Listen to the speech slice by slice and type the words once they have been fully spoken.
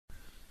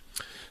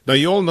Now,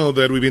 you all know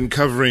that we've been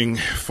covering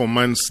for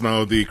months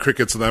now the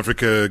Cricket South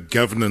Africa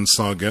governance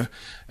saga.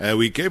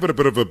 We gave it a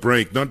bit of a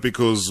break, not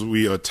because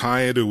we are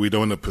tired or we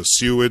don't want to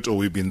pursue it or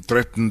we've been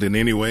threatened in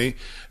any way.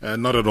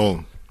 Not at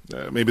all.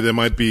 Maybe there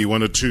might be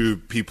one or two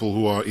people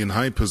who are in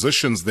high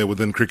positions there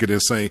within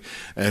Cricket SA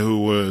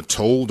who were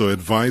told or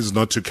advised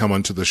not to come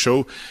onto the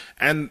show.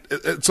 And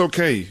it's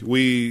okay.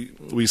 We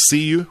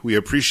see you. We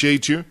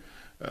appreciate you.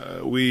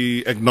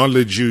 We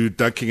acknowledge you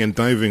ducking and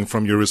diving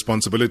from your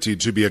responsibility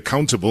to be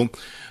accountable,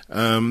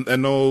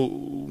 and no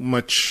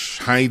much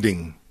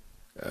hiding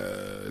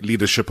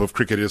leadership of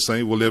Cricket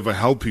SA will ever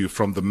help you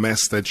from the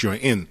mess that you're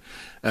in,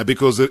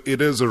 because it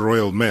is a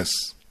royal mess.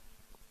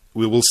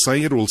 We will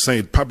say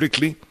it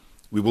publicly,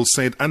 we will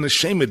say it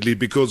unashamedly,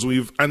 because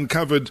we've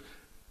uncovered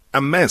a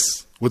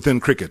mess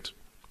within cricket.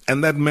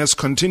 And that mess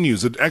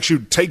continues. It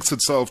actually takes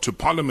itself to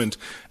Parliament,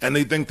 and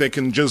they think they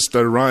can just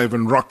arrive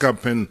and rock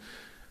up and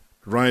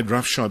ride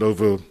roughshod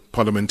over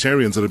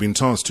parliamentarians that have been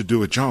tasked to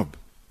do a job.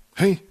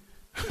 Hey,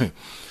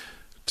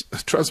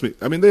 trust me.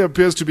 I mean, there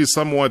appears to be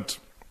somewhat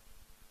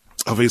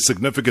of a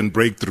significant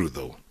breakthrough,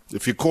 though,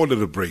 if you call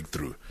it a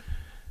breakthrough.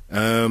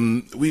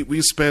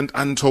 We spent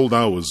untold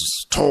hours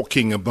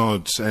talking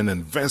about and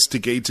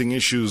investigating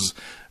issues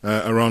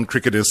around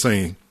Cricket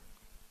SA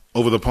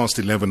over the past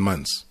 11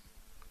 months.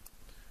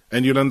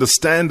 And you'll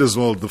understand as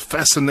well the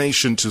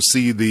fascination to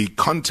see the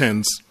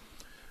contents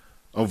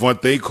of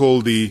what they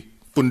call the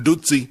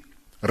Fundutsi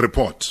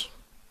report.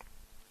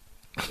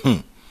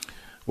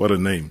 What a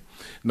name.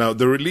 Now,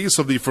 the release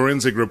of the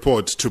forensic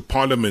report to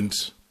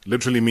Parliament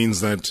literally means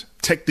that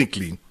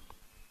technically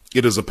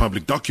it is a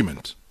public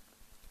document.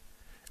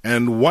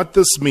 And what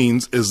this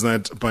means is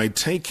that by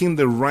taking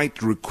the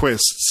right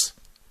requests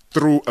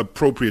through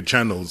appropriate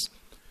channels,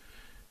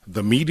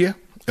 the media,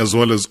 as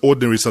well as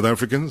ordinary South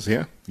Africans,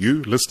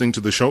 you listening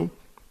to the show,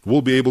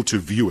 will be able to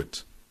view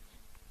it.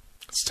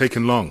 It's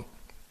taken long.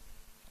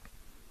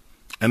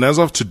 And as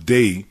of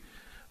today,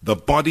 the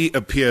body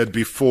appeared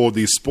before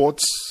the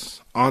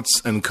Sports,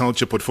 Arts and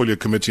Culture Portfolio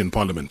Committee in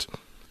Parliament.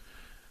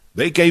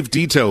 They gave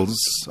details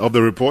of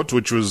the report,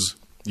 which was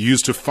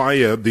used to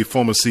fire the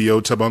former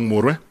CEO, Thabang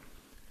Moore.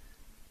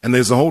 And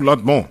there's a whole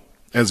lot more,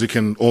 as you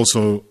can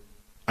also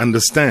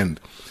understand.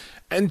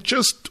 And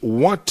just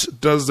what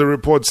does the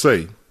report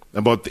say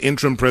about the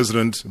interim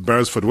president,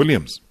 Beresford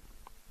Williams?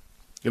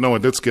 You know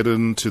what, let's get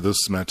into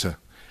this matter.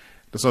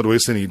 Let's not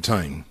waste any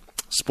time.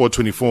 Sport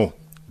 24.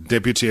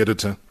 Deputy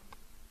Editor,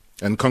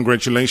 and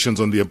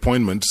congratulations on the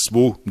appointment,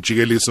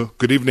 Mjikeliso.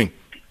 Good evening.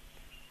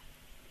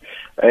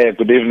 Hey,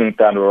 good evening,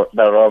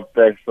 Rob.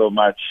 Thanks so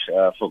much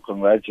for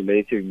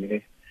congratulating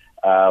me.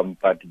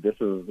 But this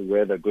is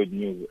where the good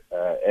news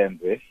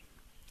ends.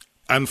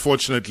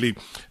 Unfortunately,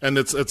 and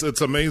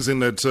it's amazing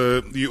that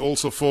you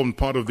also formed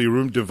part of the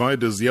room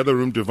dividers. The other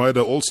room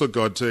divider also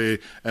got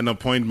an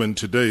appointment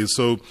today.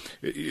 So,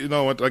 you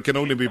know what, I can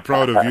only be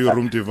proud of you,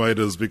 room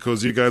dividers,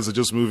 because you guys are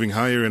just moving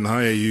higher and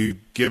higher. You're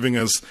giving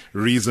us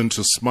reason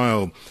to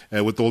smile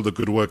with all the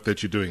good work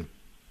that you're doing.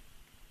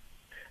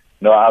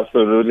 No,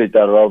 absolutely,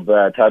 Rob.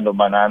 Tando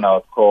Manana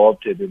was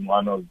co-opted in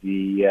one of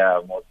the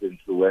most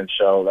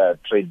influential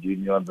trade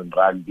unions in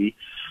rugby.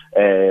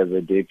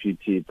 The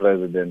deputy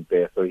president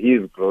there. So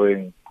he's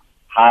growing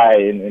high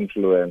in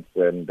influence,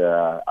 and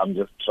I'm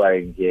just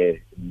trying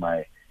here in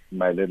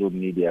my little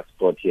media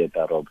spot here,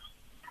 Rob.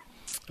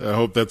 I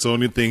hope that's the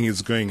only thing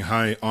he's going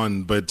high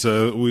on, but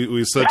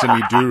we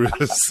certainly do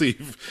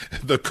receive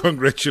the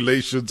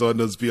congratulations on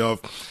his behalf.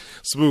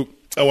 Sbu,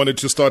 I wanted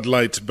to start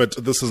light, but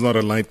this is not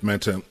a light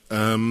matter.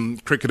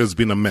 Cricket has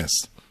been a mess.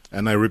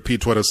 And I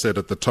repeat what I said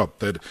at the top,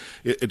 that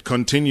it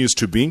continues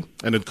to be,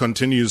 and it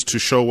continues to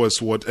show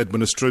us what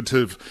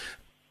administrative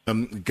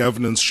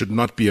governance should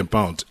not be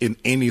about in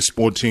any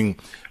sporting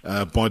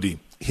body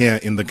here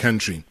in the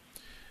country.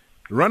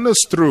 Run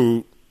us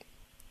through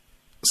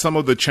some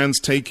of the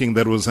chance-taking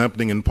that was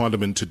happening in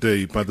Parliament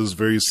today by this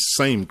very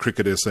same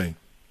Cricket SA.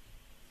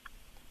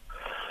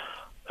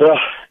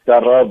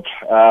 Rob,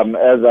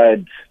 as I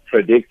had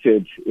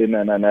predicted in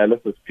an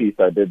analysis piece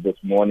I did this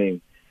morning,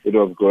 it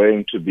was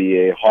going to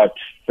be a hot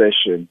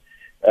session.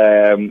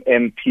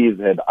 MPs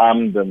had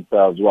armed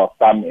themselves, well,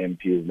 some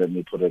MPs, let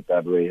me put it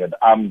that way, had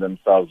armed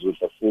themselves with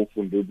a full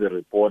Fundutsi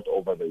report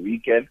over the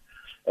weekend,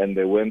 and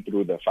they went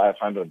through the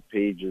 500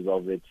 pages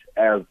of it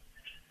as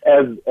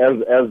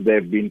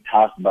they've been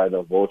tasked by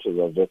the voters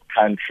of this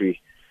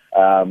country.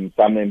 Some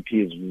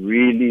MPs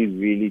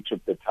really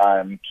took the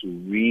time to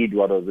read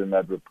what was in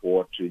that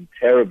report, to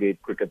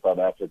interrogate Cricket South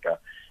Africa,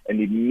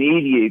 and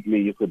immediately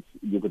you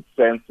could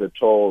sense the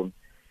tone.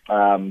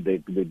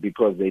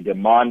 Because they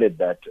demanded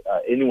that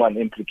anyone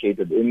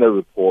implicated in the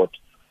report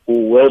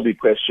who will be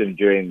questioned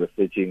during the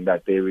sitting,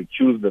 that they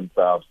recuse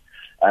themselves.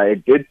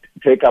 It did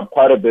take up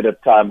quite a bit of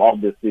time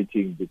of the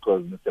sitting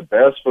because Mr.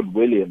 Beresford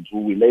Williams,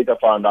 who we later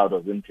found out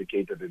was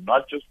implicated in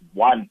not just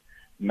one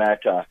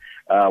matter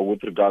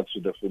with regards to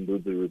the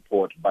Fundutsi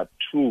report, but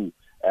two,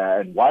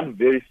 and one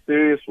very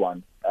serious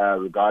one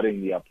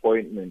regarding the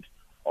appointment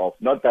of,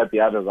 not that the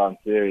others aren't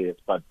serious,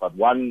 but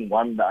one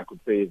that I could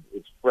say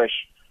is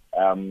fresh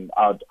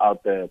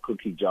out the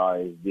cookie jar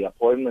is the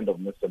appointment of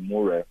Mr.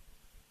 Mure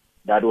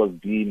that was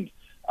deemed,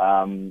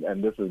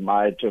 and this is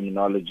my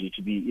terminology,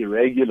 to be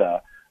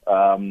irregular,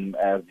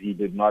 as he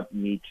did not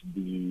meet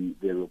the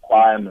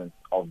requirements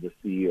of the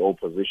CEO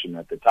position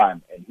at the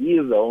time. And he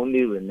is the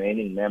only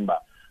remaining member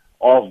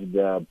of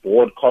the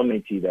board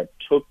committee that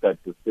took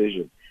that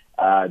decision.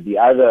 The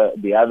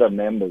other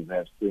members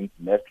have since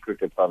left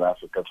Cricket South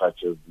Africa,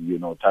 such as,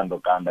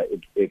 Thando Kanda,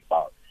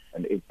 Iqbal,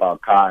 and Iqbal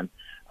Khan,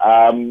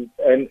 and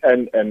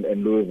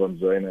Louis von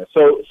Zoyne.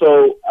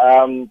 So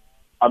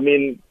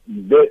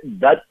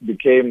that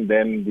became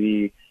then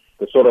the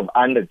sort of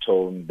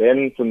undertone.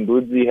 Then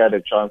Fundudzi had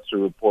a chance to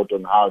report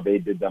on how they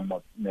did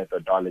the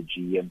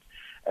methodology, and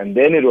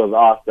then it was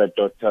asked that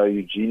Dr.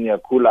 Eugenia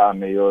Kula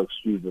Ameyo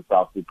excuse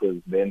herself, because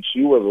then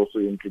she was also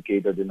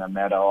implicated in a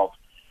matter of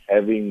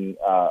having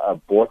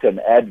bought an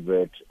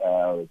advert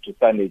to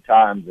Sunday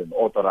Times and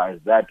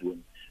authorized that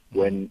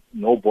when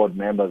no board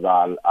members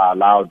are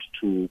allowed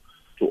to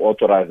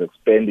authorize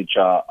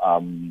expenditure,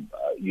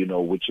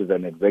 which is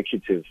an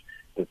executive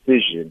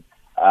decision.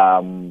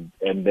 And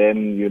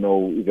then,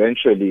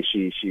 eventually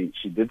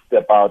she did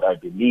step out, I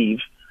believe,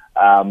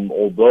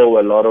 although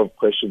a lot of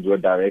questions were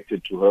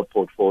directed to her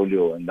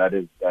portfolio, and that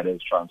is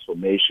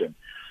transformation.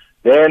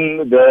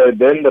 Then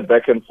the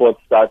back and forth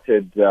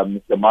started.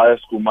 Mr.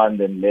 Marius Kuman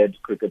then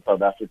led Cricket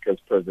South Africa's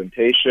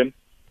presentation.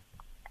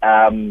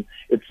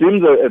 It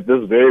seems at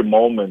this very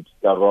moment,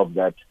 Rob,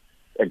 that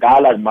a guy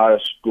like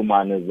Marius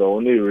Kuman is the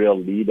only real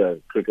leader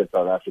Cricket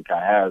South Africa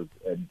has,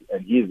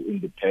 and he's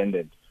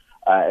independent.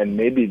 And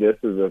maybe this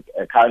is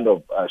a kind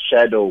of a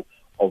shadow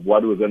of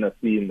what we're going to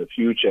see in the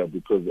future,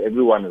 because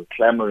everyone is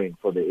clamoring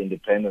for the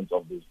independence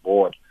of this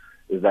board.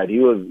 Is that he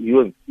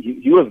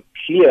was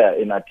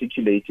clear in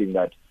articulating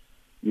that,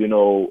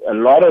 a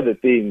lot of the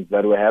things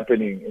that were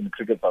happening in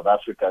Cricket South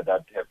Africa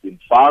that have been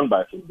found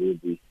by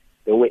Fundudzi,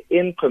 they were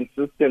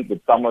inconsistent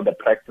with some of the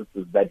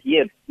practices that he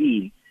had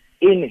seen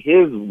in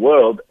his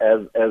world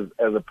as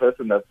a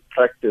person that's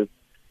practiced,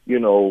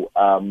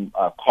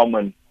 a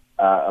common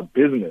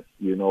business,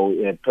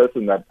 a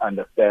person that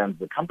understands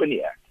the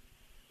Company Act.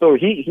 So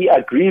he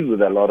agrees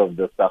with a lot of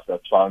the stuff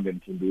that's found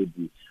in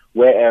Fundudzi,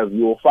 whereas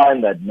you'll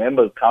find that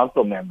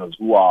council members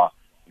who are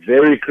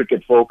very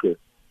cricket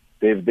focused,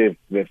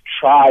 they've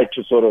tried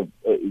to sort of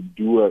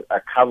do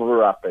a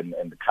cover up and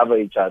cover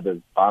each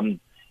other's bums,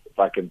 if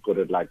I can put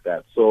it like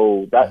that.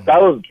 So that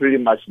was pretty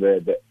much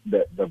the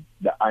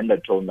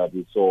undertone that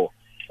we saw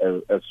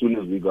as soon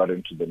as we got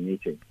into the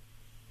meeting.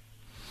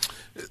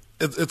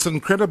 It's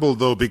incredible,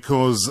 though,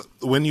 because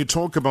when you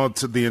talk about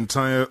the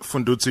entire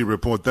Fundudzi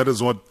report, that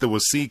is what they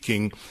were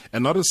seeking,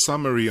 and not a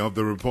summary of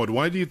the report.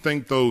 Why do you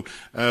think, though,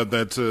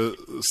 that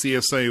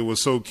CSA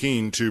was so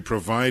keen to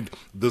provide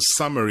this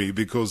summary?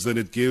 Because then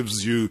it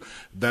gives you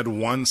that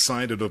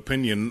one-sided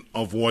opinion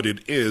of what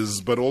it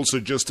is, but also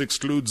just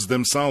excludes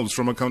themselves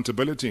from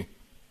accountability.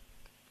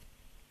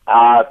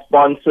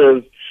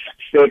 Sponsors,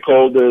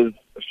 stakeholders,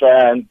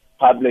 fans,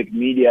 public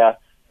media,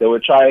 they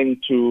were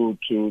trying to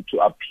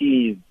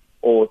appease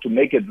or to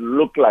make it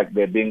look like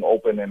they're being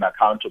open and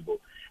accountable.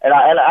 And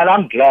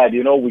I'm glad,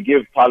 we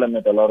give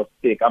Parliament a lot of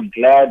stick. I'm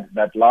glad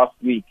that last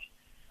week,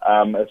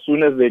 as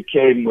soon as they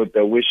came with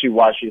the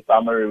wishy-washy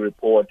summary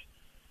report,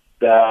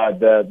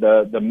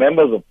 the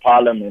members of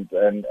Parliament,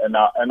 and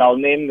I'll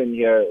name them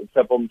here,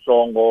 Tsepo,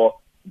 Mhlongo,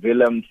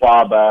 Willem,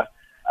 Faber,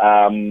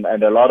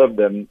 and a lot of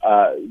them,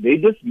 they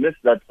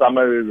dismissed that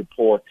summary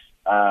report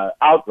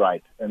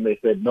outright. And they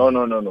said,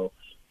 no.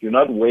 Do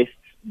not waste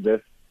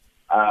this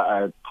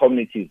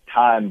committee's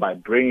time by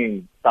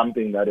bringing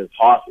something that is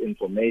half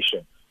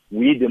information.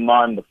 We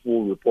demand the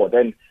full report.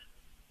 And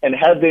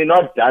had they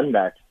not done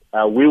that,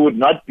 we would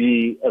not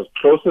be as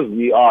close as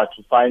we are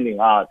to finding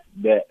out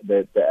the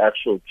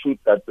actual truth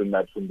that's in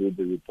that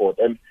Fundudzi report.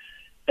 And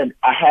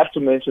I have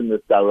to mention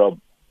this, Rob.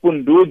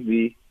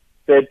 Fundudzi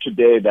said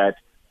today that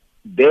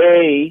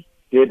they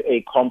did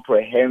a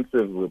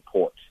comprehensive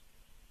report.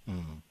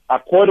 Mm-hmm.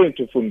 According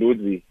to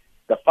Fundudzi,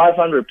 the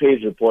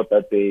 500-page report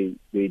that they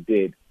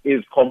did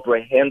is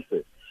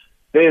comprehensive.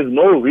 There is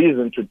no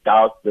reason to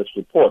doubt this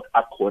report,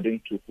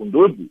 according to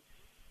Fundudzi.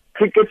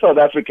 Cricket South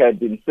Africa had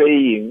been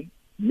saying,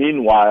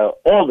 meanwhile,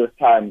 all this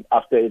time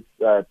after its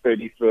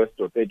 31st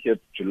or 30th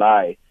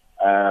July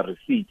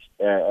receipt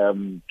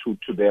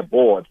to their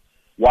board,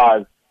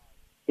 was,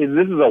 this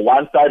is a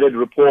one-sided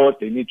report,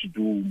 they need to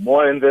do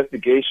more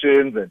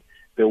investigations, and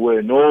there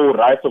were no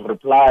rights of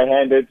reply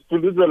handed.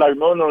 Fundudzi were like,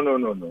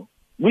 no.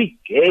 We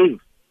gave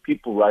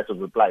people rights of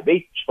reply.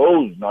 They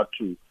chose not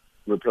to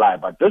reply,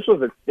 but this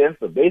was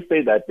extensive. They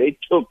say that they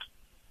took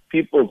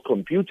people's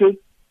computers,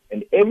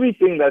 and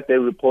everything that they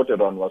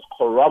reported on was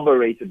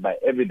corroborated by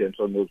evidence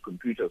on those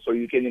computers. So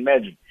you can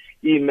imagine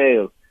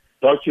emails,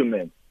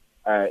 documents,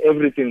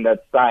 everything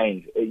that's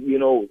signed,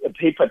 a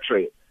paper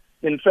trail.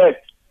 In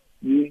fact,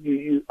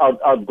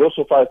 I'll go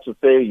so far as to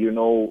say,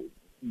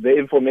 the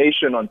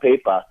information on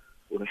paper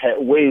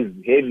weighs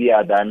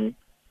heavier than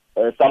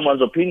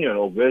someone's opinion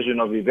or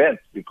version of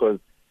events, because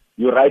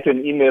you write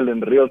an email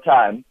in real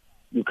time,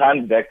 you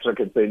can't backtrack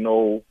and say,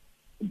 no,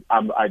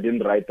 I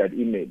didn't write that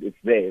email. It's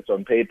there. It's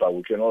on paper.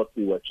 We can all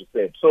see what you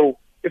said. So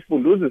if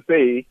Funduzi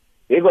say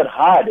they got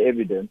hard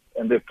evidence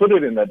and they put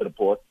it in that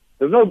report,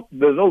 there's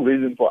no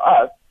reason for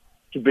us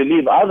to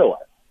believe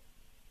otherwise.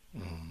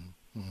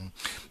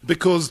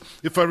 Because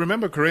if I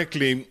remember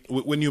correctly,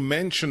 when you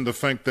mentioned the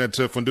fact that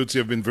Funduzi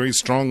have been very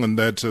strong on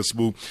that,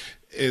 Sibu,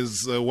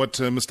 is what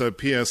Mr.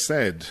 Appiah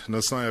said,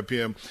 Nasai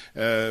Appiah,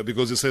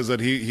 because he says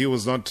that he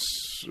was not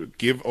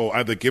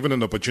either given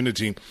an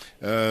opportunity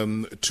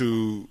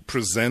to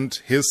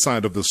present his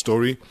side of the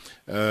story.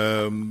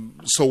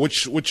 So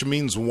which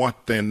means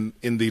what then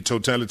in the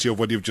totality of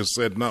what you've just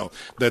said now?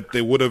 That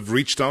they would have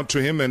reached out to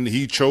him and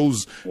he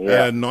chose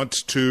not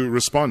to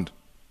respond?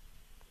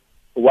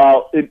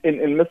 Well, in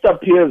Mr.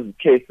 Appiah's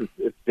case,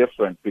 it's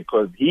different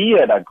because he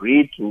had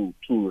agreed to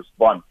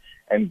respond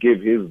and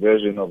give his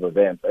version of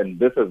events, and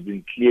this has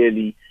been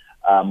clearly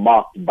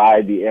marked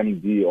by the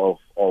MD of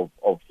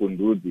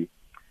Funduzi.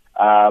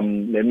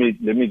 Let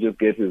me just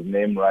get his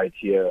name right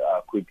here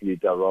quickly,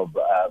 Rob.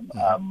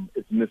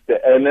 It's Mr.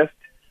 Ernest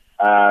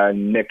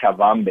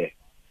Nekavambe.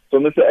 So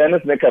Mr.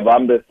 Ernest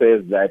Nekavambe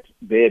says that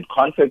they had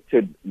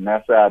contacted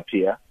Nasai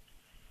Appiah.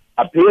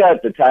 Appiah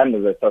at the time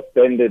was a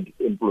suspended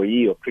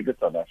employee of Cricket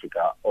South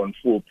Africa on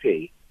full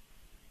pay.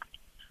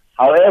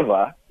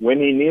 However, when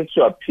he needs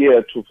to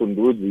appear to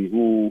Funduzi,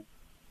 who,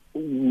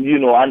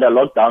 under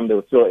lockdown, they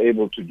were still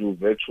able to do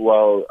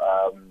virtual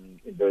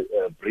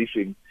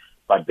briefing,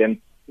 but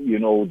then,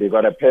 they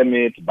got a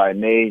permit by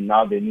May,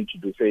 now they need to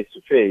do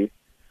face-to-face.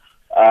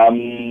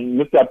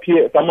 Mr.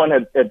 Appiah, someone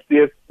at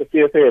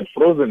CSA had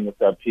frozen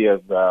Mr.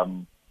 Appiah's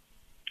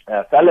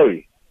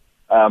salary.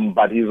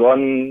 But he's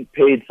on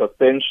paid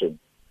suspension.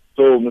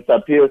 So Mr.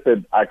 Appiah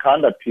said, I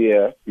can't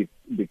appear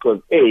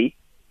because it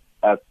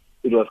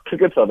was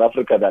Cricket South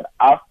Africa that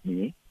asked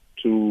me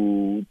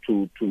to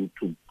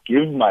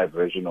give my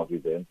version of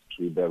events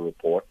to the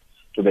report,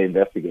 to the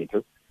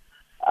investigators.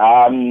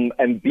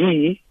 And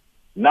B,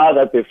 now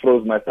that they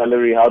froze my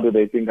salary, how do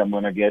they think I'm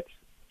going to get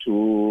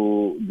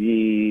to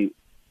be,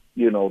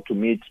 to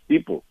meet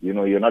people?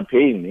 You're not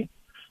paying me.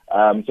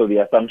 So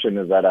the assumption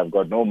is that I've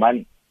got no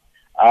money.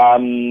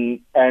 And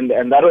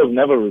that was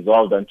never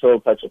resolved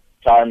until such a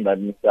time that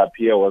Mr.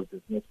 Appiah was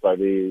dismissed by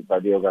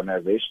the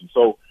organization.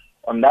 So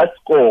on that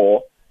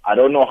score, I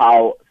don't know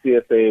how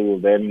CSA will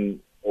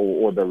then,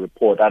 or the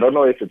report, I don't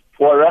know if it's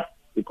poorer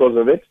because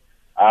of it.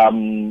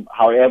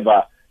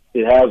 However,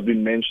 it has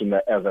been mentioned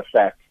as a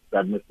fact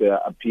that Mr.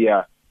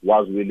 Appiah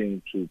was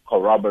willing to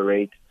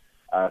corroborate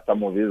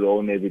some of his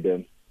own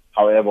evidence,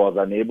 however, was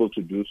unable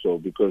to do so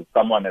because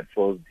someone had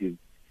frozen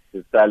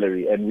his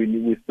salary, and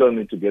we still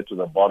need to get to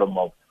the bottom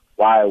of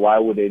why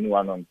would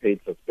anyone on paid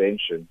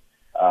suspension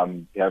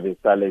have his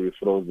salary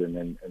frozen,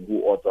 and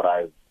who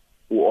authorized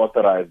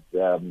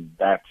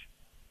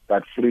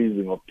that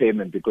freezing of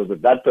payment, because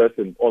if that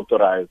person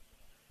authorized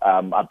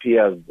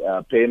Appiah's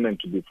payment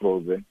to be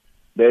frozen,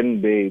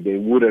 then they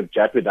would have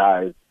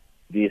jeopardized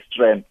the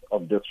strength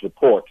of this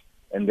report,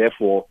 and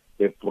therefore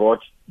they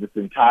brought this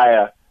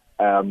entire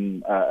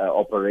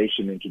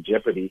operation into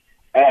jeopardy,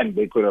 and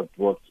they could have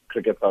brought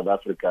Cricket South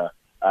Africa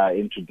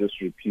into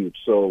disrepute.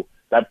 So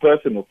that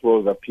person who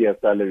froze Appiah's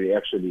salary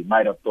actually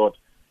might have thought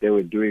they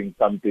were doing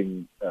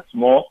something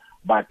small,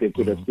 but they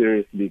could have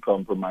seriously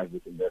compromised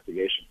this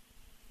investigation.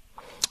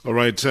 All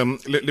right.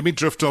 Let me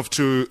drift off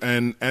to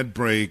an ad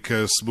break,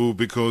 Sbu,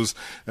 because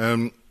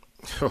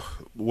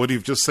what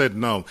you've just said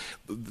now,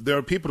 there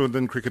are people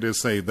within Cricket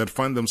SA that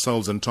find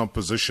themselves in top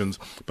positions,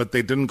 but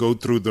they didn't go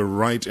through the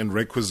right and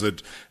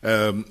requisite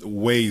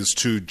ways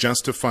to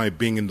justify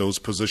being in those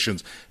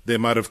positions. They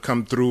might have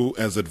come through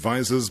as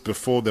advisors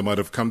before, they might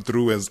have come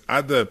through as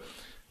other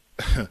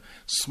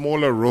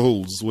smaller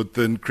roles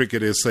within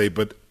Cricket SA,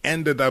 but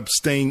ended up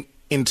staying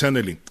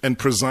internally and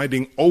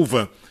presiding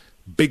over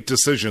big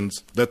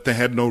decisions that they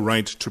had no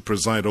right to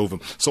preside over.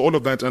 So all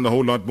of that and a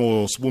whole lot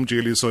more.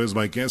 Mjikeliso is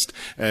my guest.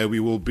 We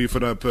will beef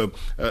it up a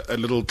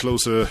little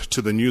closer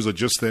to the news or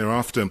just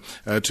thereafter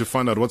to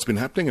find out what's been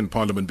happening in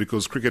Parliament,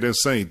 because Cricket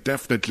SA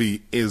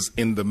definitely is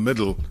in the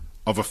middle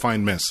of a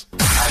fine mess.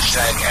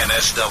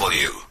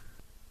 #NSW.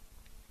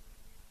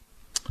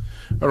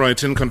 All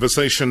right, in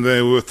conversation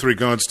there with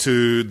regards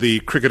to the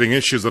cricketing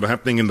issues that are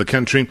happening in the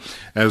country.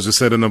 As I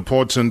said, an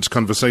important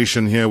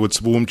conversation here with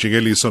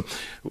Mjikeliso. So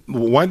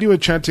while you were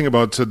chatting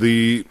about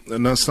the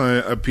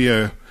Nasai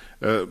Appiah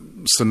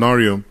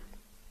scenario,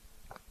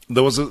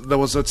 there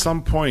was at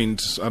some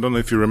point, I don't know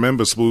if you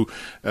remember, Sbu,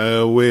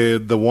 where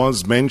there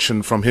was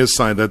mention from his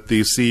side that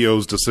the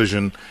CEO's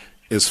decision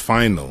is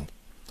final.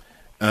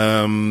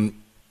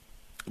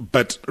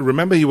 But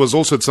remember, he was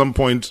also at some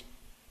point,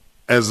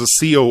 as a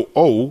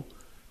COO,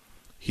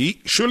 he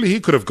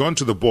could have gone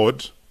to the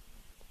board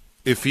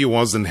if he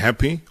wasn't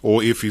happy,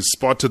 or if he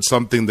spotted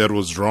something that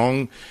was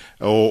wrong,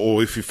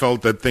 or if he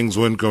felt that things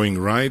weren't going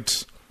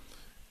right.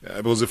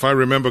 Because if I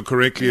remember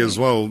correctly as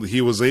well,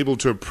 he was able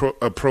to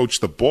approach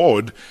the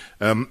board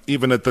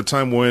even at the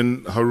time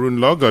when Harun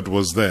Logat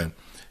was there,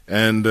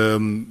 and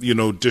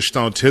dished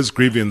out his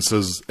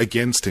grievances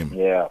against him.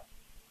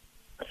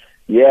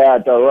 Yeah,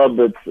 Rob,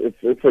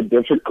 it's a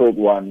difficult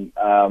one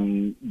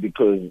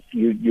because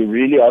you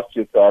really ask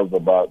yourself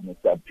about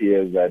Mr.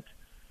 Appiah that,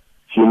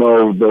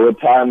 there were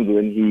times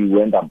when he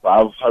went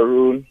above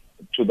Haroon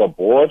to the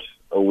board,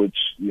 which,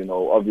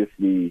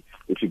 obviously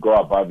if you go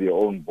above your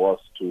own boss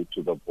to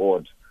the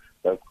board,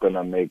 that's going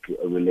to make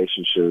a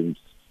relationship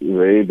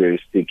very, very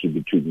sticky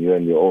between you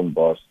and your own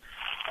boss.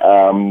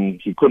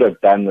 He could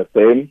have done the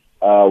same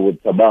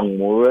with Thabang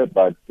Moore,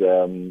 but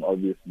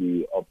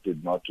obviously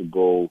opted not to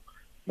go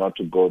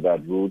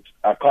that route.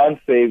 I can't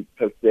say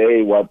per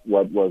se what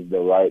was the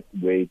right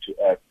way to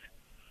act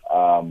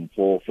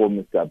for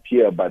Mr.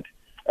 Appiah, but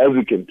as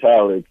we can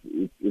tell,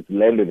 it's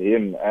landed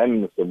him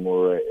and Mr.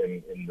 Moore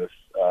in this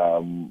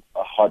a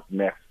hot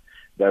mess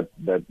that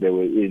they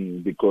were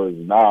in, because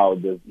now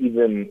there's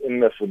even in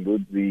the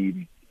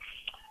Fundudzi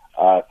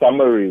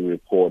summary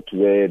report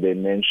where they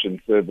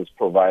mentioned service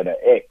provider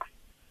X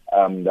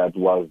that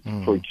was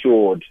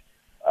procured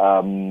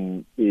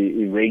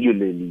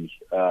irregularly,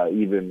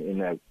 even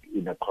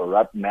in a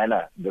corrupt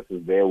manner. This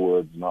is their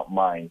words, not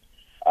mine.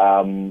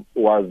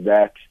 Was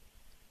that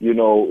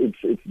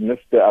it's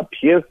Mr.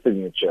 Appiah's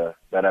signature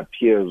that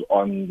appears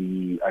on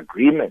the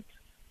agreement.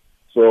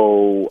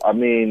 So I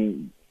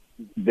mean,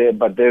 the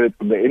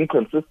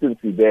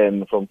inconsistency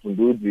then from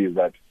Fundudzi is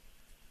that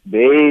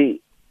they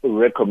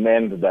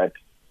recommend that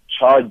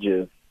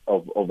charges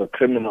of a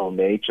criminal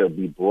nature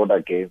be brought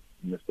against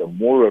Mr.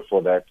 Moore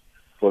for that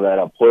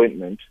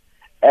appointment,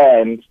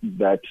 and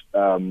that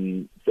a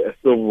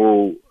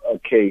civil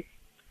case,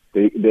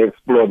 they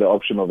explore the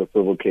option of a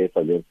civil case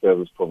against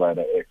service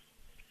provider X.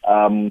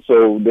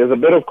 So there's a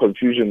bit of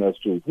confusion as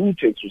to who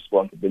takes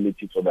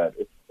responsibility for that.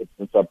 If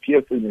Mr.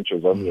 Appiah's signature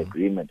is on the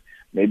agreement,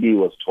 maybe he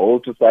was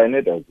told to sign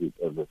it as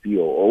a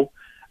COO,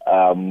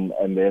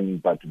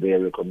 but they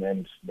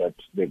recommend that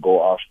they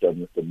go after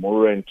Mr.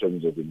 Moore in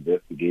terms of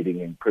investigating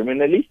him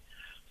criminally.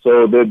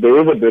 So there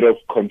is a bit of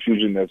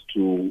confusion as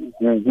to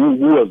who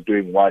was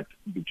doing what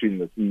between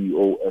the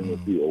CEO and the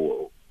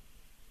COO.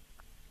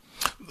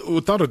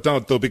 Without a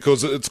doubt, though,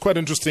 because it's quite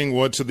interesting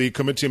what the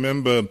committee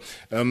member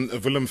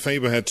Willem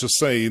Faber had to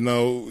say.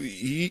 Now,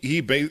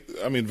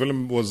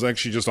 Willem was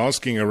actually just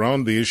asking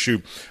around the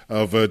issue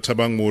of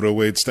Thabang Moore,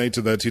 where it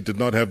stated that he did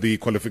not have the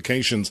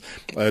qualifications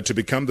to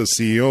become the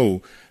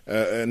CEO,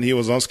 and he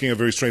was asking a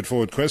very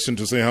straightforward question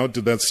to say, how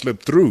did that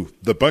slip through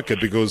the bucket?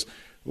 Because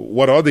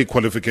what are the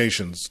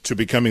qualifications to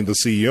becoming the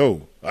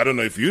CEO? I don't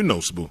know if you know,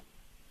 Sibu.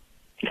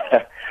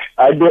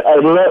 I do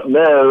not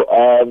know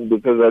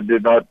because I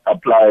did not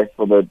apply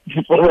for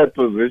that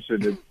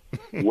position.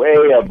 It's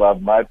way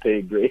above my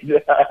pay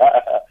grade.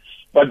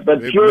 but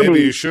purely,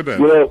 maybe you should have.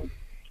 No,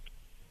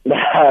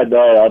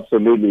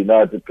 absolutely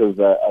not, because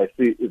I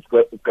see it's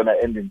going to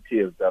end in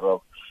tears.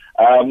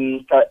 I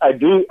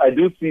do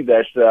see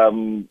that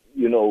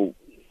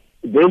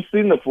they've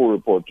seen the full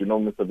report.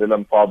 Mr.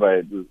 Willem Faber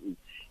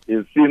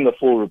has seen the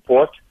full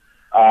report,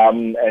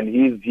 and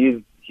he's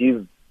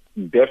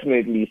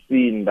definitely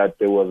seen that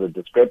there was a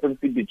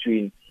discrepancy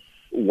between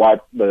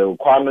what the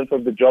requirements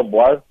of the job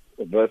was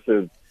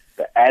versus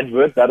the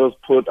advert that was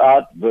put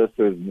out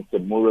versus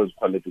Mr. Moore's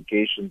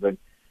qualifications. And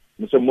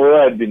Mr. Moore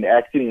had been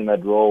acting in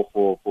that role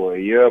for a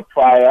year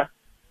prior.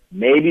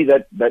 Maybe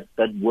that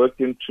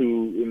worked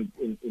into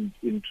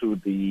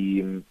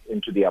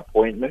the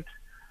appointment.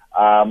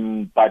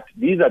 But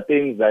these are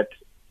things that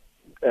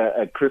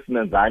Chris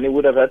Nanzani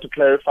would have had to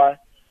clarify.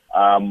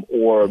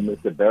 Or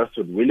Mr.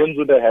 Beresford Williams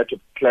would have had to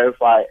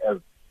clarify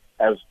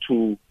as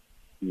to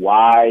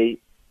why,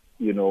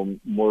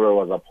 Moore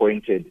was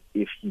appointed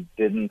if he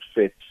didn't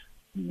fit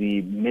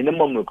the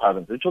minimum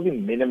requirements. We're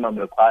talking minimum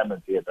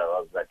requirements here, that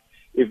was like,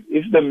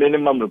 if the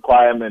minimum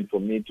requirement for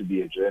me to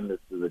be a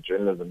journalist is a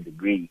journalism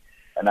degree,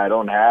 and I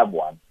don't have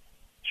one,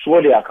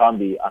 surely I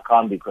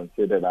can't be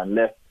considered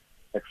unless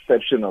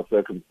exceptional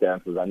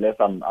circumstances, unless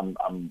I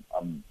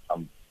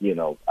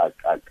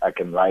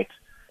can write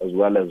as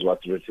well as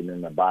what's written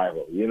in the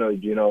Bible,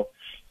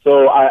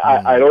 So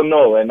I don't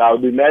know, and I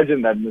would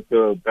imagine that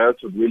Mr.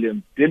 Beresford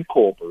Williams did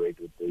cooperate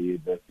with the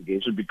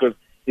investigation because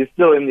he's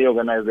still in the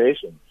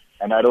organization,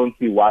 and I don't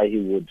see why he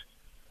would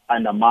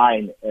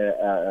undermine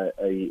a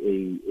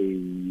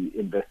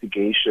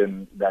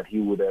investigation that he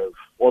would have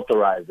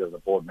authorized as a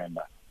board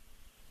member.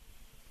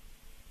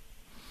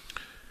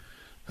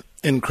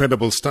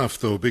 Incredible stuff,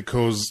 though,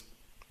 because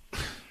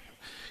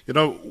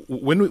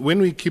when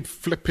we keep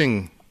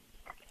flipping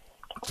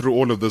through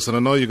all of this, and I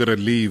know you're going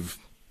to leave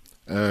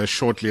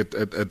shortly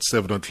at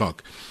 7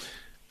 o'clock,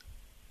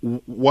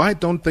 why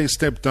don't they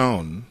step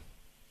down?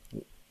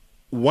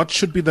 What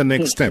should be the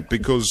next step?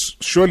 Because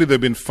surely they've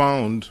been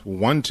found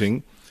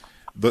wanting.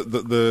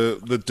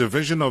 The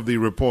division of the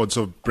reports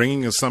of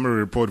bringing a summary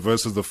report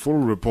versus the full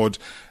report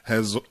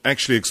has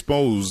actually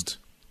exposed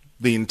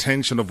the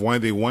intention of why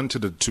they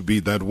wanted it to be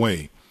that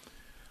way.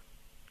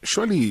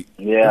 Surely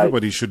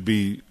everybody should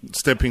be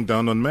stepping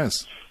down en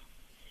masse.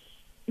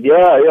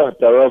 Yeah,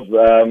 Tarab.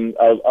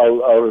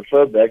 I'll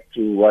refer back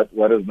to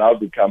what has now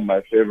become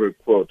my favorite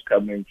quote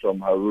coming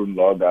from Haroon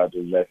Logout,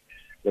 is that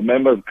the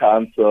members'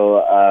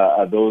 council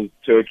are those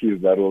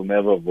turkeys that will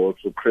never vote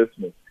for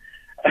Christmas.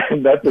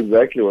 And that's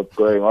exactly what's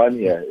going on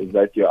here, is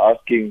that you're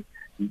asking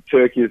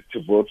turkeys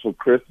to vote for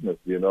Christmas,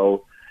 you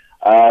know.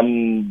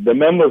 The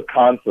members'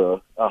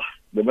 council,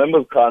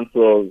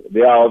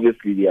 they are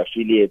obviously the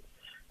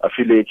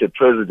affiliated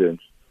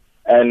presidents.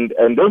 And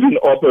they've been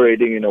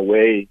operating in a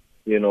way,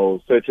 you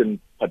know, certain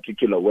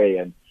particular way.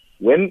 And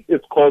when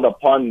it's called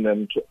upon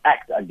them to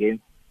act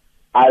against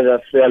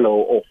either fellow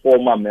or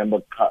former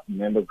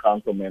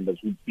council members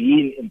who've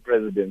been in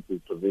presidency's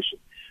position,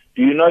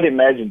 do you not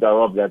imagine,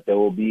 Darob, that there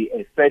will be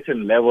a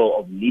certain level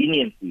of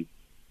leniency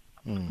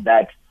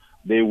that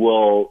they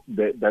will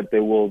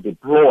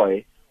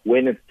deploy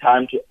when it's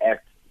time to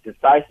act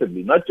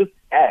decisively? Not just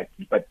act,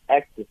 but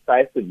act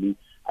decisively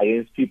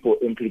against people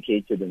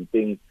implicated in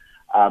things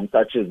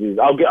such as these.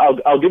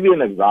 I'll give you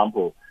an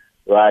example,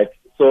 right?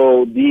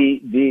 So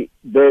the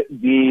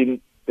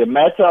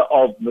matter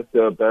of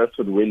Mr.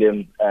 Beresford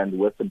Williams and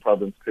Western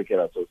Province Cricket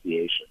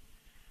Association,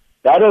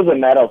 that was a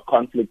matter of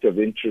conflict of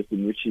interest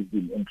in which he's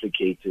been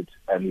implicated,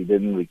 and he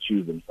didn't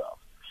recuse himself.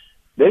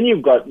 Then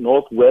you've got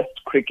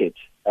Northwest Cricket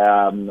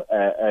and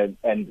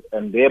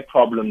their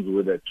problems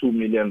with a 2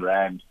 million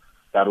rand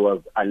that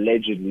was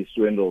allegedly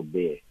swindled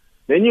there.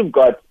 Then you've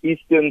got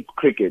Eastern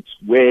Cricket,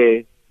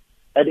 where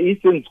at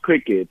Eastern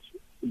Cricket,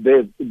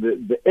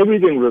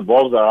 everything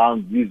revolves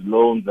around these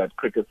loans that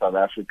Cricket South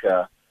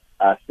Africa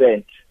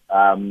sent,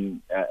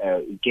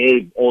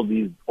 gave all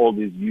these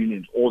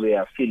unions, all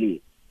their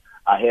affiliates,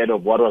 ahead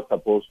of what was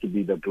supposed to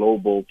be the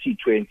global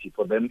T20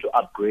 for them to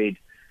upgrade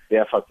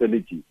their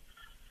facilities.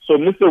 So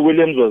Mr.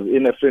 Williams was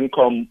in a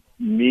FinCom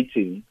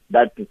meeting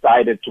that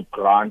decided to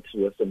grant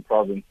Western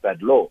Province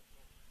that loan.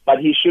 But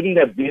he shouldn't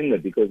have been there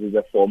because he's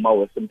a former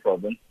Western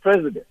Province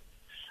president.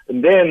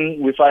 And then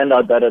we find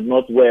out that at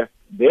Northwest,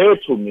 their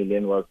 2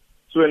 million was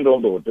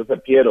swindled or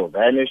disappeared or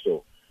vanished,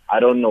 or I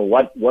don't know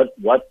what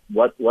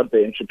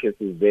the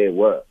intricacies there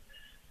were.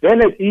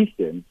 Then at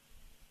Eastern,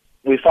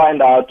 we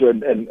find out,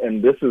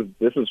 and this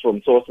is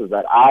from sources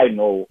that I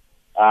know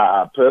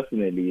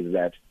personally, is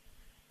that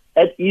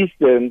at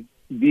Eastern,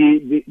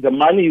 the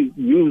money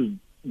used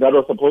that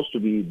was supposed to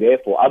be there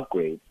for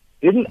upgrade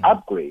didn't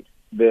upgrade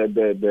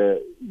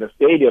the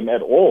stadium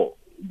at all.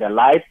 The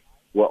lights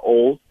were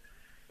old.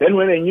 Then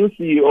when a new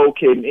CEO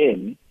came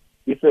in,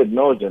 he said,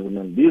 "No,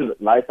 gentlemen, these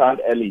lights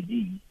aren't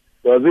LED."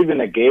 There was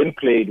even a game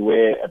played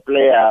where a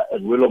player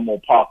at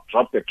Willowmore Park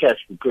dropped the catch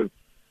because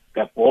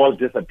the ball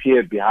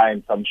disappeared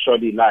behind some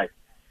shoddy lights.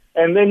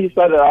 And then he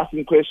started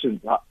asking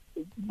questions.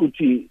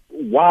 Guti,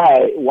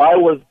 where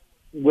was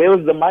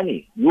the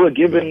money? You were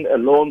given a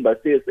loan by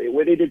CSA.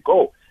 Where did it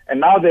go? And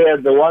now they are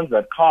the ones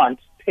that can't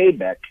pay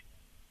back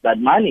that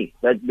money.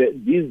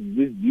 These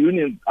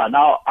unions are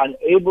now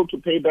unable to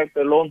pay back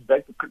their loans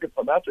back to Cricket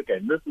South Africa.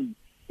 And this is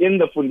in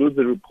the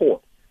Funduzi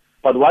report.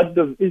 But what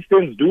does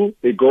Easterns do?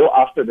 They go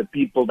after the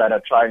people that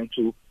are trying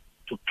to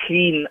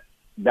clean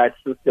that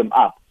system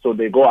up. So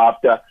they go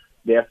after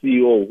their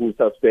CEO, who's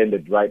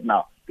suspended right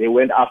now. They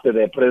went after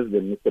their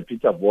president, Mr.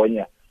 Peter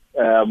Bonya,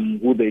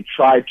 who they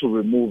tried to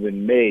remove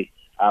in May.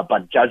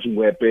 But Judge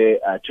Mwepe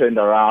turned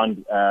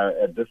around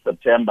this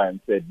September and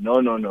said,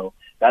 no,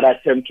 that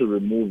attempt to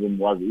remove him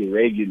was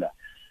irregular.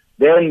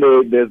 Then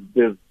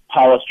there's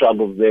power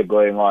struggles there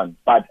going on.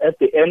 But at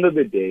the end of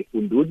the day,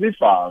 Funduzi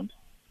found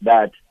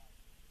that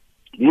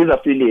these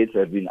affiliates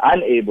have been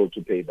unable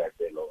to pay back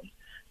their loans.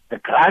 The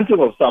granting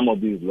of some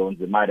of these loans,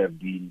 there might have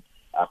been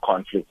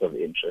conflicts of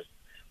interest.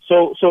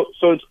 So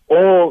it's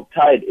all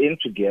tied in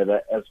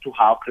together as to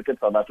how Cricket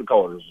South Africa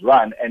was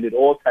run, and it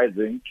all ties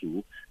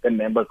into the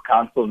members'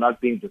 council not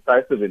being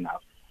decisive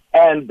enough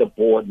and the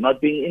board not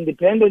being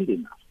independent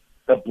enough.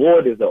 The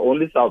board is the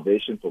only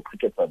salvation for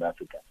Cricket South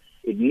Africa.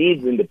 It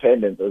needs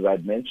independence, as I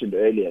mentioned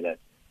earlier, that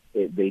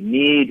they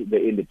need the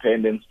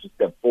independence to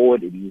step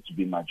forward. It needs to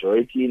be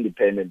majority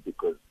independent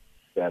because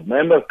the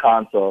members'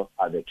 council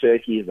are the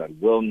turkeys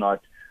that will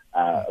not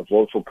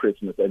vote for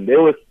Christmas. And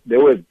they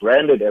were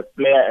branded as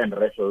player and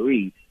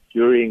referee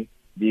during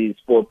the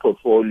Sport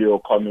Portfolio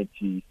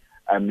Committee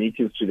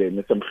meetings today.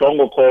 Mr.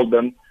 Mhlongo called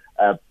them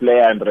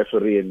player and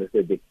referee, and they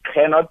said they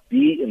cannot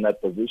be in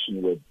that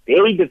position where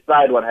they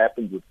decide what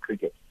happens with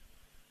cricket.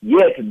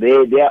 Yet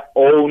their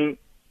own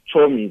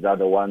chomies are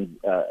the ones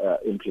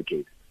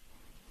implicated.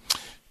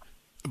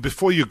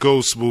 Before you go,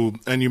 Sbu,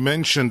 and you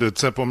mentioned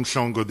Tsepo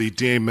Mhlongo, the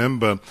DA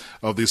member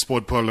of the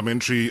Sport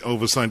Parliamentary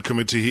Oversight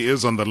Committee. He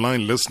is on the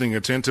line listening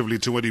attentively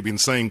to what you've been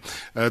saying.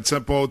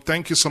 Tsepo,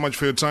 thank you so much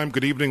for your time.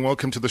 Good evening.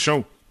 Welcome to the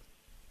show.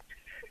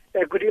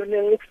 Good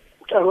evening,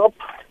 Rob.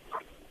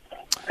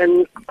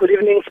 And good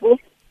evening, Sbu.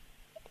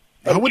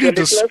 How would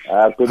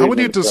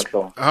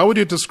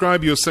you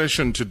describe your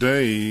session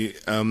today?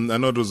 I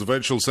know it was a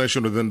virtual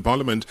session within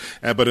Parliament,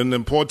 but an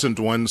important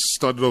one,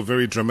 started off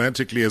very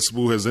dramatically, as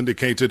Sbu has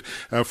indicated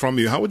from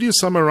you. How would you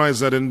summarize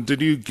that, and did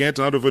you get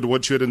out of it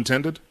what you had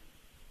intended?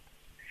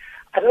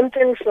 I don't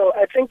think so.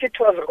 I think it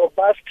was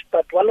robust,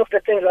 but one of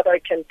the things that I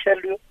can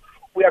tell you,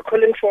 we are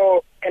calling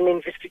for an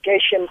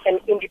investigation, an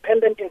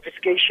independent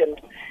investigation,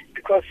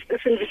 because this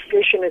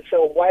investigation is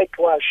a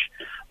whitewash.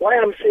 Why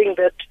I'm saying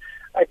that,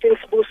 I think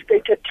Sibu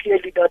stated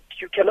clearly that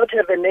you cannot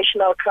have a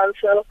national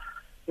council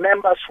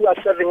members who are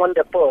serving on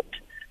the board.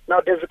 Now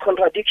there's a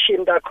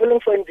contradiction. They're calling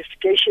for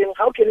investigation.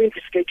 How can you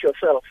investigate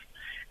yourself?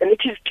 And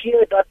it is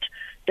clear that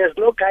there's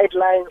no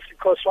guidelines,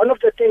 because one of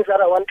the things that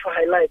I want to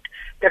highlight,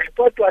 the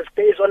report was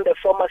based on the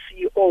former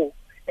CEO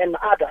and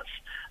others.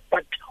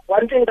 But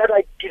one thing that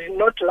I did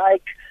not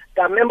like,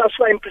 the members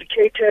who are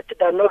implicated,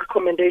 there are no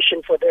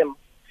recommendation for them.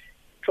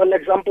 For an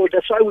example,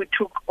 that's why we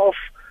took off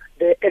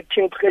the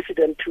acting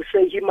president to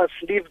say he must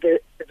leave the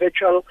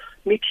virtual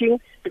meeting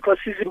because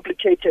he's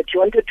implicated. He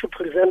wanted to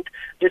present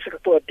this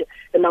report,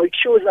 and now it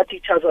shows that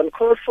it has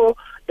uncalled for.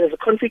 There's a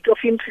conflict of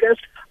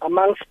interest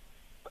amongst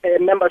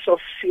members of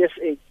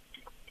CSA.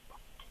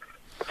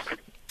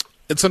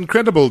 It's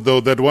incredible, though,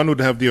 that one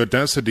would have the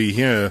audacity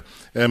here,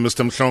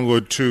 Mr.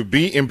 Mhlongo, to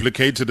be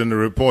implicated in a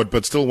report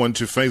but still want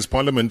to face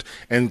Parliament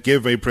and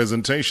give a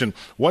presentation.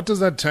 What does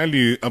that tell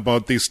you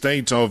about the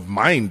state of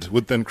mind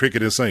within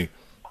Cricket SA?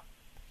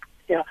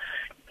 Yeah,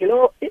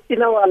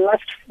 in our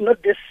last,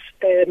 not this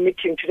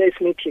meeting, today's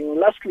meeting,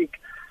 last week,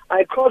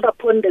 I called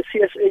upon the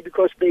CSA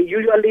because they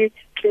usually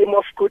claim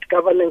of good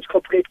governance,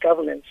 corporate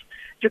governance.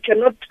 You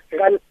cannot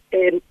run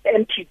an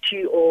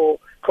entity or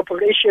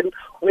corporation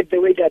with the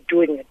way they're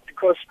doing it,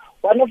 because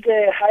one of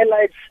the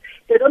highlights,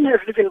 they don't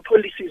have even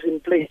policies in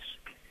place.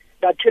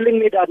 They're telling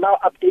me they're now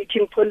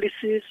updating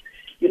policies.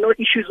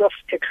 Issues of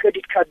a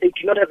credit card, they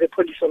do not have a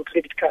policy on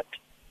credit card.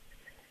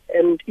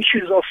 And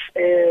issues of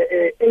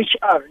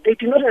HR, they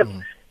do not have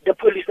the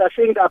policy. They're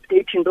saying they're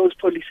updating those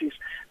policies.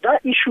 There are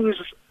issues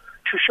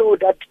to show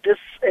that this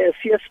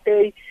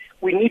CSA,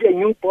 we need a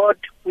new board,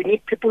 we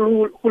need people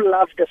who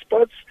love the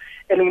sports,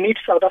 and we need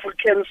South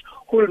Africans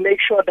who will make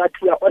sure that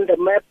we are on the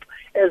map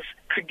as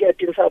cricket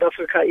in South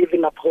Africa,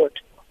 even abroad.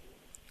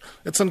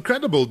 It's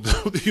incredible,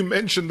 though. You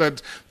mentioned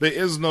that there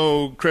is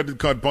no credit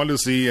card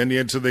policy, and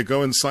yet they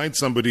go and cite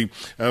somebody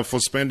for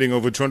spending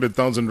over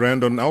 200,000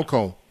 Rand on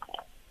alcohol.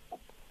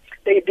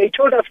 They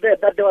told us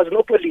that there was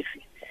no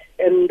policy,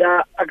 and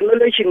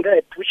acknowledging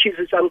that, which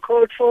is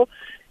uncalled for.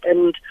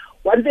 And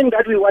one thing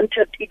that we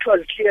wanted, it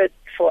was clear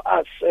for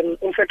us, and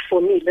in fact for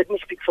me, let me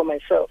speak for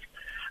myself.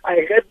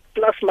 I read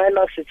plus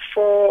minus, it's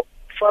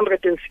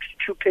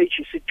 462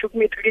 pages. It took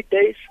me 3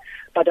 days,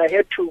 but I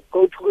had to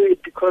go through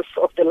it because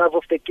of the love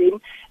of the game,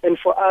 and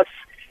for us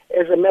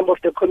as a member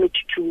of the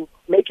committee to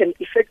make an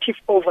effective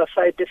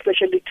oversight,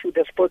 especially to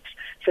the Sports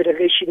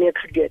Federation in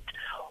cricket.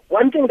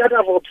 One thing that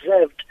I've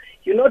observed,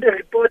 the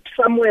report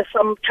somewhere,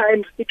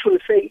 sometimes it will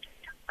say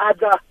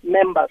other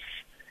members.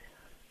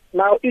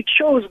 Now, it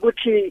shows,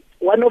 Guti,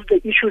 one of the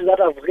issues that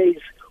I've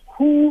raised,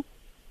 who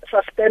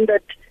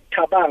suspended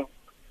Thabang.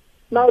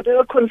 Now, there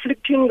are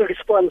conflicting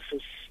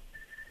responses.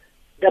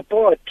 The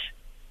board,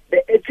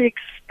 the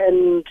ethics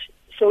and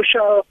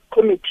social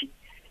committee.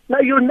 Now,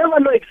 you'll never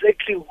know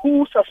exactly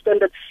who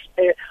suspended,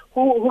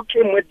 who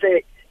came with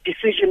the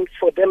decision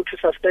for them to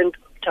suspend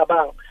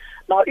Thabang.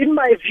 Now, in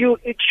my view,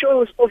 it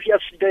shows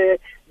obviously the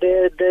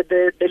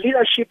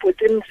leadership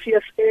within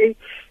CSA.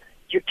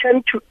 You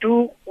tend to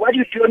do what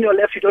you do on your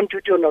left, you don't do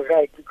it on your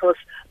right, because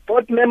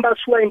board members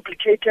who are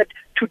implicated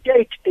to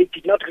date, they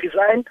did not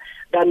resign.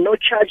 There are no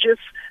charges.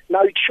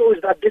 Now it shows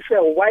that this is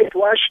a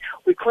whitewash.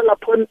 We call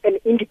upon an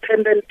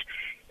independent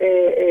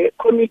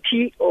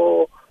committee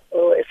or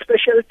a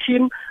special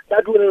team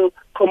that will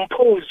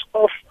compose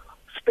of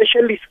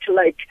specialists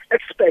like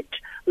experts,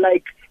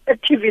 like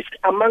activists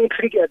among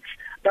crickets,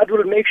 that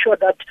will make sure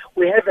that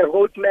we have a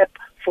roadmap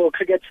for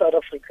Cricket South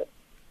Africa.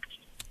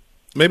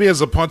 Maybe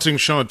as a parting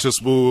shot,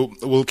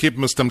 we'll keep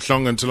Mr.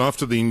 Mhlongo until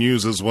after the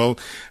news as well.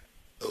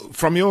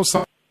 From your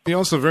side,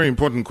 also a very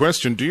important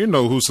question. Do you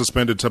know who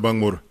suspended Thabang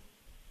Moore?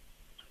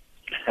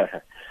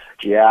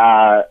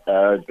 Yeah,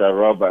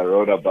 Rob, I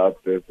wrote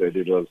about this, and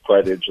it was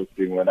quite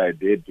interesting when I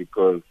did,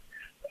 because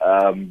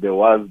there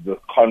was the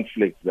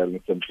conflict that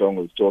Mr.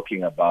 Mhlongo was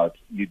talking about.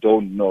 You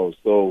don't know.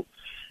 So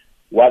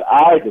what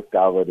I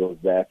discovered was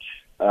that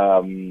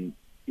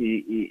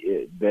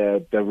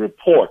the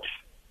report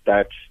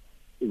that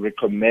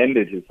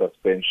recommended his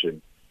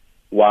suspension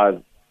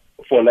was,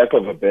 for lack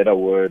of a better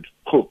word,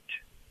 cooked.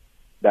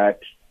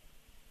 That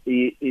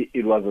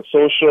it was a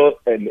social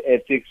and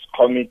ethics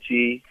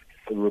committee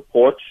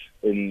report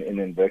in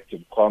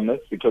inverted commas,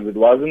 because it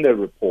wasn't a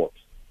report.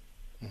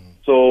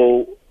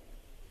 So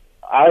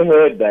I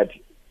heard that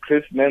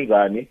Chris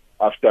Menzani,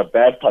 after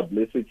bad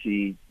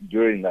publicity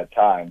during that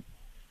time,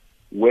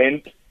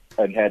 went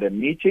and had a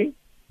meeting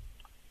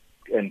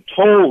and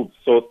told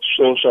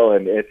social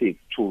and ethics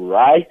to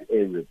write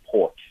a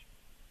report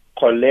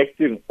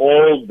collecting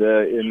all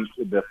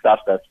the stuff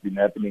that's been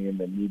happening in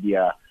the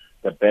media,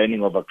 the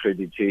banning of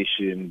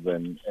accreditations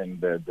and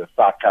the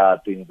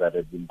SACA things that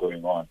have been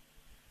going on,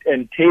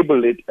 and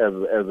table it as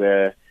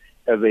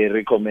a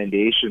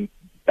recommendation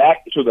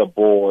back to the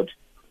board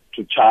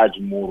to charge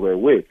Murwe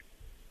with.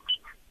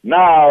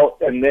 Now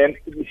and then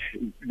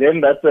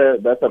that's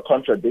a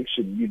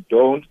contradiction. You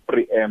don't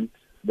preempt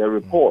the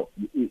report.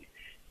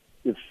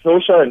 If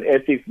social and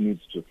ethics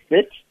needs to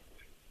sit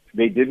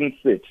they didn't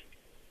sit.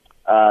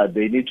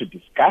 They need to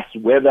discuss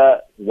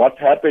whether what's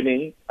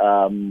happening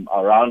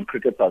around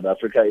Cricket South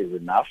Africa is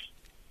enough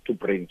to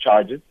bring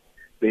charges.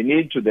 They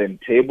need to then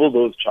table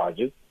those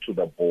charges to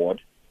the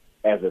board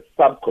as a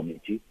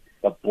subcommittee.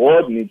 The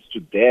board needs to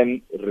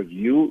then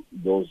review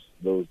those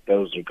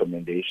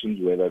recommendations,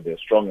 whether they're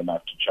strong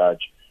enough to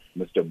charge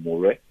Mr.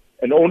 Mure,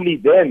 and only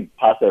then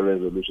pass a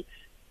resolution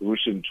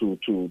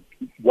to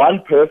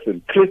one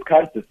person. Chris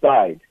can't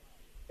decide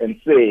and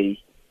say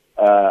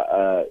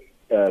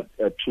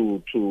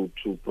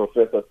to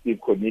Professor Steve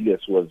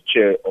Cornelius, who was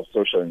chair of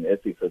social and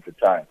ethics at the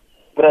time,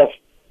 Prof,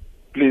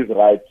 please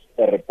write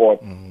a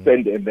report,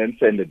 send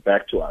it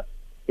back to us.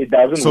 It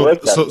doesn't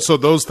work. So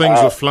those things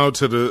were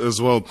flouted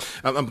as well.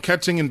 I'm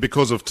cutting in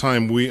because of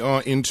time. We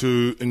are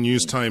into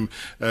news time,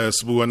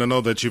 Sibu, and I know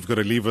that you've got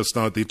to leave us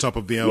now at the top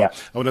of the hour. Yeah.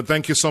 I want to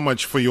thank you so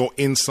much for your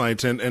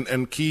insight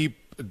and keep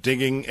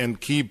digging and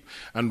keep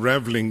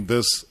unraveling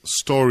this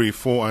story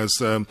for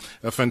us. A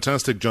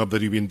fantastic job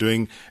that you've been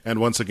doing. And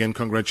once again,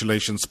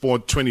 congratulations.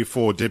 Sport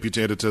 24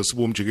 Deputy Editor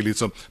Sibu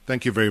Mjikeliso.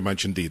 Thank you very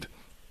much indeed.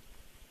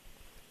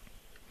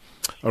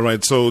 All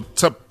right, so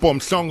Tsepo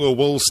Mhlongo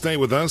will stay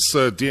with us,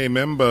 DA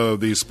member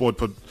of the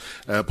Sport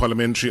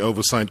Parliamentary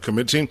Oversight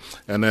Committee.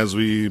 And as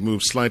we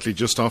move slightly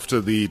just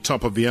after the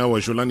top of the hour,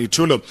 Jolani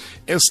Tulo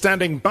is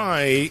standing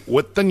by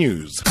with the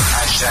news.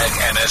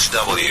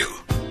 #NSW.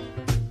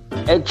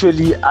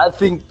 Actually, I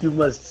think you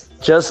must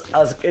just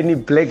ask any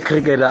black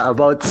cricketer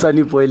about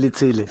Sunny Boy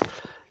Litsile.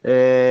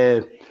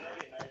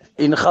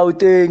 In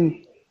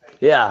Gauteng,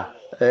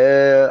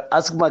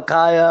 ask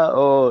Makaya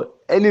or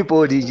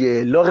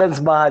anybody. Lawrence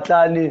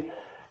Mahatlani,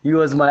 he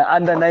was my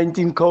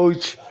under-19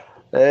 coach.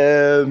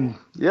 The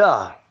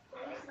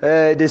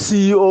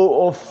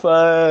CEO of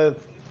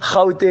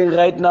Gauteng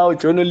right now,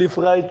 John Olive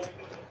Wright.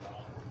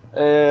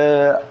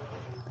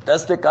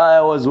 That's the guy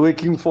I was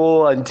working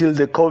for until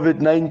the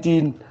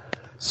COVID-19.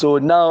 So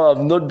now I've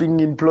not been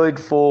employed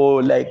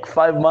for like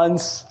 5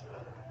 months.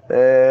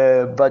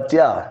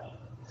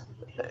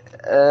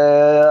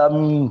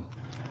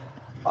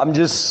 I'm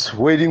just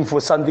waiting for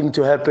something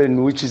to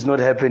happen, which is not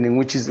happening,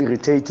 which is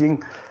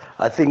irritating.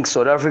 I think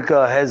South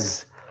Africa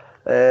has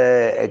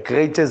a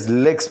greatest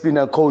leg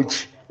spinner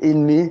coach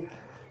in me.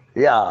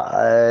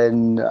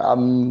 And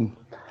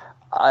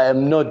I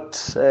am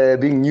not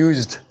being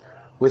used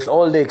with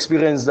all the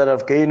experience that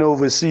I've gained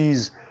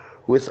overseas,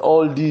 with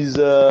all these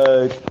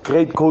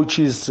great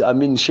coaches. I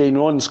mean, Shane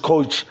Warne's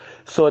coach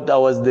thought I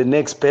was the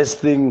next best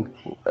thing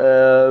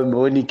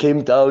when he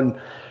came down.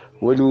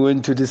 When we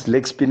went to this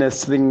leg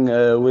spinners thing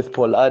with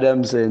Paul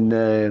Adams and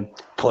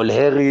Paul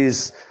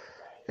Harris,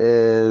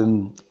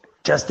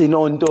 Justin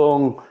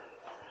Ontong,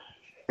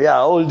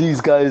 all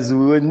these guys,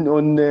 we went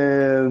on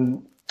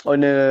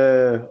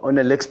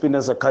a leg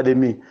spinners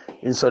academy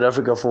in South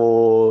Africa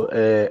for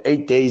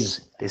 8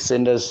 days. They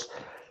send this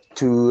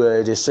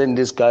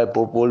guy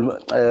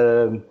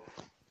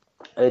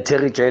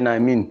Terry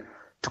Jane,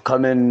 to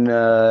come and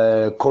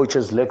coach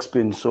us leg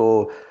spin.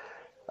 So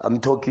I'm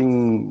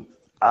talking.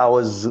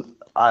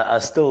 I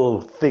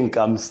still think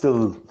I'm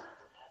still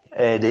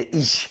the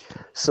ish.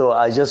 So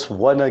I just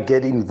want to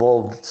get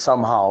involved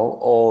somehow,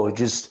 or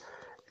just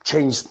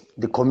change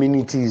the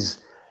communities,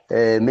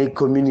 make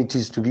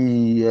communities to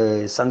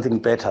be something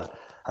better.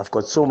 I've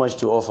got so much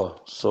to offer.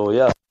 So,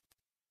 yeah.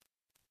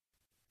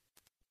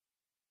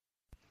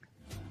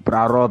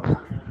 Rob,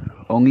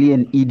 only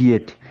an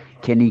idiot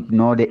can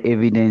ignore the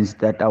evidence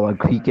that our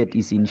cricket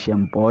is in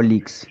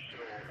shambolics.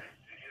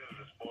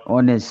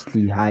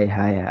 Honestly,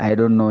 I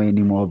don't know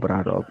anymore,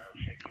 Rob.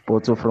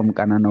 Poto from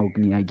Kanana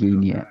Ogni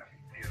again here.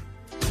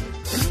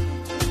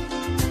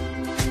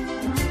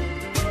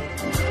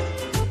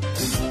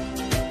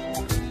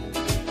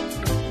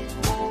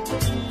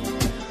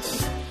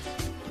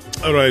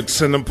 All right, it's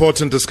an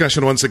important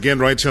discussion once again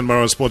right here on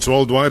Marawa Sport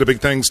Worldwide. A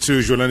big thanks to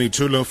Jolani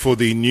Tulo for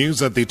the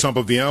news at the top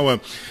of the hour.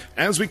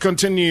 As we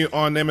continue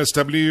on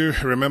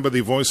MSW, remember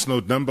the voice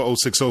note number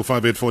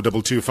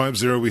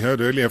 0605842250. We heard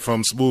earlier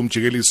from Sibu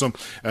Mjikeliso,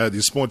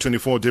 the Sport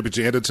 24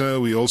 Deputy Editor.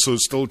 We also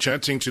still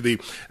chatting to the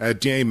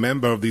DA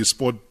member of the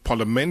Sport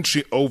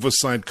Parliamentary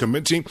Oversight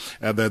Committee.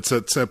 That's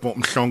Tsepo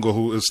Mhlongo,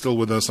 who is still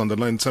with us on the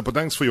line. Tsepo,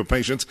 thanks for your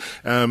patience.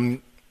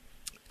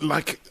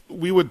 Like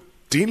we were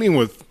dealing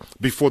with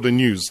before the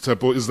news,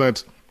 Tsepo, is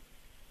that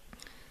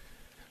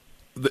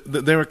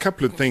there are a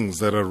couple of things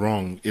that are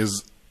wrong.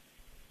 Is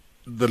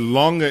the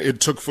longer it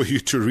took for you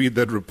to read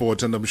that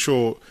report, and I'm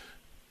sure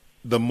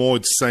the more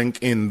it sank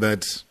in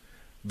that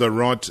the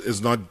rot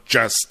is not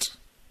just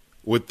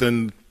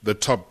within the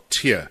top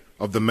tier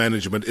of the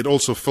management, it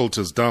also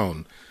filters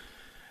down.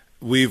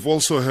 We've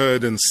also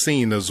heard and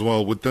seen as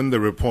well within the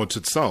report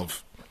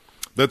itself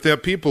that there are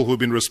people who've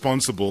been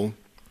responsible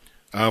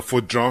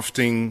for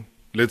drafting,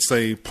 let's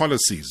say,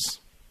 policies.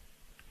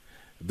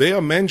 They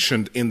are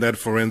mentioned in that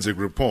forensic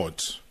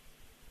report.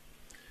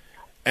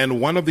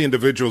 And one of the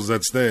individuals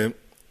that's there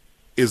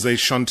is a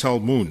Chantal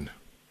Moon.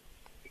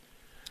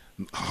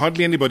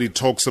 Hardly anybody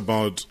talks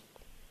about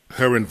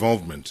her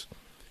involvement.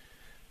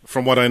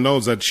 from what I know,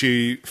 is that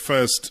she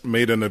first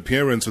made an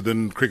appearance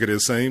within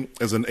Cricket SA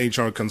as an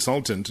HR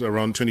consultant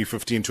around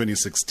 2015,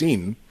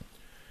 2016,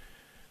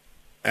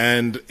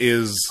 and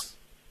is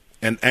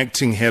an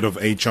acting head of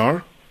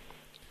HR.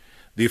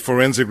 The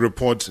forensic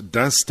report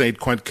does state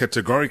quite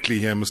categorically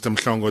here, Mr.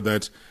 Mhlongo,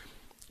 that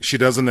she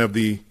doesn't have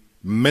the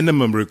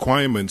minimum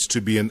requirements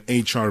to be an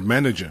HR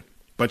manager,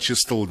 but she's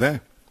still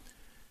there.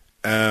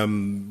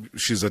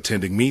 She's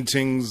attending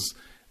meetings.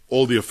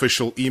 All the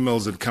official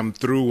emails that come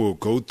through or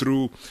go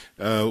through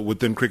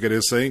within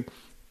Cricket SA,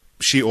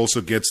 she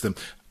also gets them.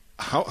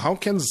 How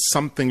can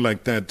something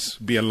like that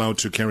be allowed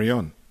to carry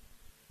on?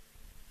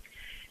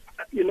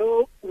 You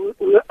know,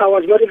 I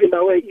was not even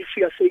aware if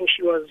you are saying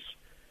she was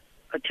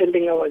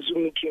attending our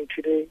Zoom meeting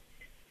today.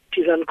 It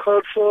is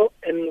uncalled for,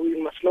 and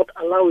we must not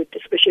allow it,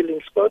 especially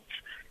in sports,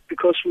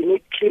 because we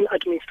need clean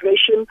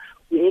administration,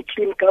 we need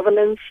clean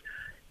governance.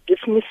 This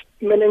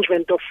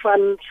mismanagement of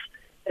funds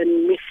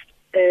and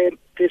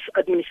these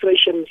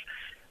administrations,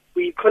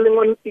 we're calling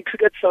on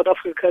Cricket South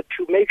Africa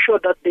to make sure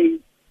that they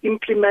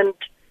implement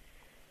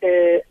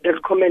the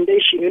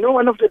recommendation. You know,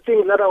 one of the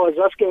things that I was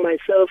asking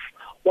myself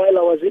while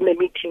I was in a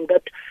meeting,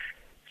 that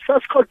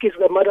SASCOC is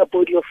the mother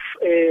body of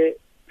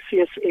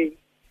CSA,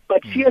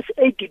 but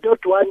CSA did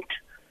not want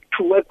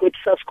to work with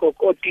SASCOC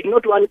or did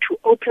not want to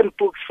open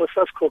books for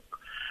SASCOC.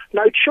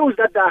 Now it shows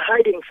that they're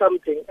hiding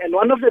something. And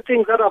one of the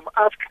things that I've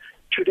asked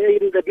today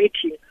in the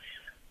meeting,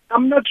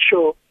 I'm not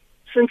sure,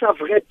 since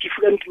I've read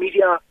different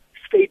media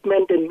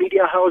statements and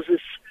media houses'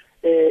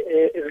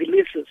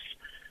 releases,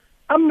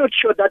 I'm not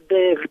sure that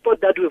the report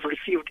that we've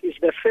received is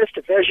the first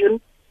version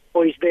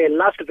or is the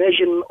last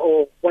version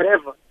or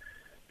whatever,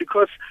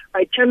 because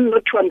I tend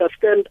not to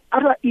understand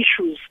other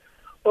issues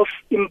of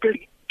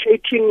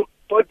implicating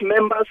board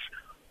members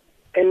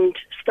and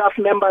staff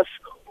members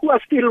who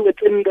are still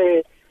within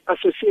the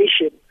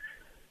association.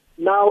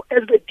 Now,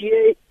 as the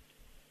DA,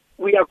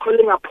 we are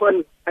calling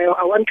upon,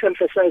 I want to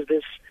emphasize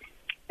this,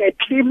 a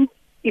clean,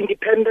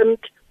 independent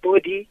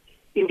body,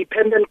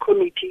 independent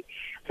committee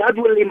that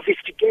will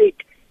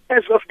investigate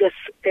as of this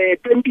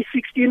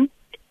 2016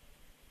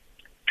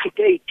 to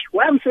date.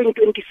 Why I'm saying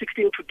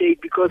 2016 to date,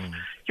 because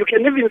you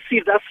can even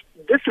see that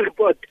this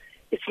report,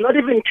 it's not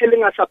even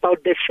telling us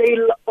about the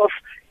fail of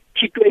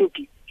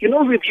T20. You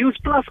know, we've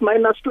used plus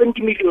minus 20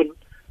 million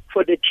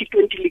for the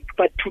T20 league,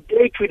 but to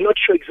date we're not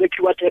sure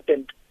exactly what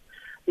happened.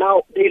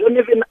 Now, they don't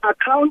even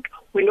account.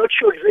 We're not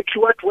sure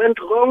exactly what went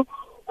wrong,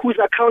 who's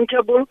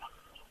accountable.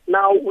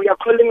 Now, we are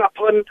calling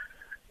upon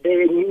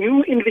the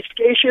new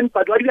investigation,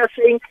 but what we are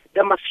saying,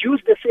 they must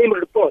use the same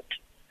report.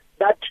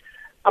 That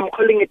I'm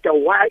calling it a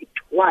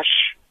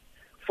whitewash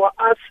for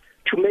us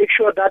to make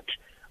sure that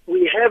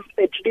we have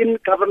a clean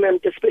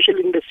government,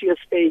 especially in the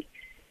CSA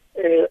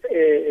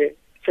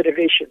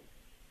Federation.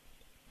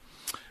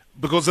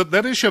 Because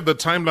that issue of the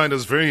timeline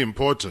is very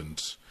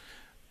important.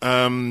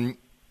 And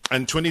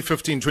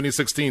 2015,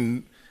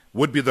 2016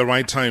 would be the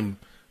right time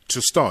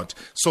to start.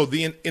 So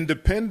the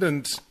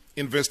independent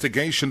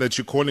investigation that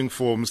you're calling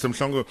for, Mr.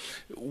 Mhlongo,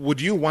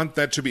 would you want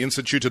that to be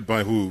instituted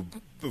by who?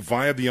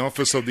 Via the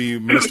office of the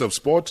Minister of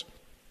Sport?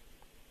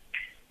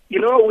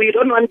 You know, we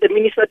don't want the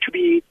minister to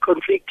be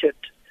conflicted.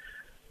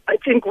 I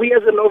think we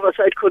as an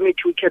oversight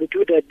committee can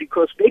do that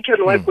because they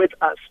can work with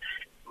us.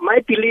 My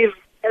belief,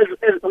 as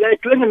we are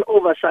doing an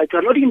oversight,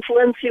 we're not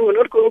influencing, we're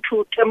not going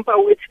to tamper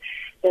with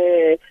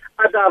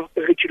other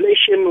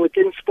regulation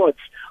within sports.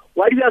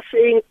 What we are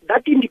saying,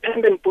 that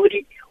independent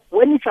body,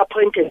 when it's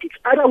appointed, it's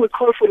either we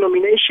call for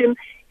nomination,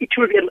 it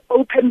will be an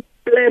open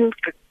plan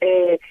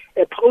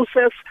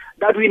process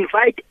that we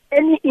invite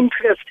any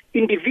interest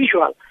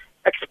individual,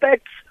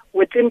 experts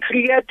within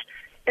cricket,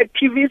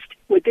 activists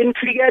within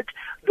cricket,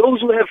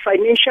 those who have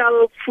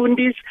financial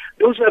fundis,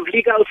 those who have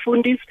legal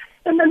fundis,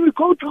 and then we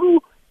go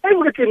through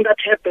everything that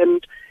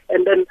happened,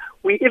 and then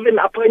we even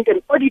appoint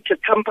an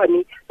audited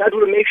company that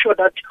will make sure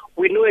that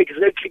we know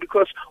exactly,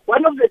 because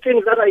one of the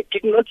things that I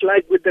did not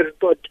like with the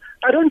report,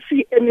 I don't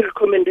see any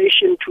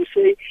recommendation to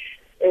say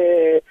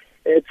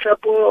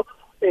Tsepo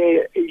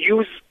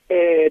use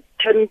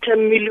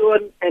 10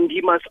 million and he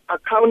must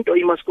account or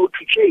he must go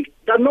to jail.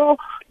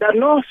 There are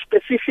no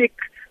specific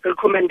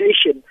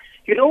recommendation.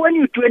 You know, when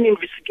you do an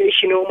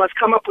investigation, you must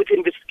come up with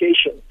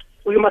investigation.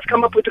 We must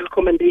come up with a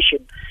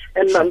recommendation.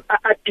 And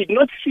I did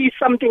not see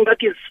something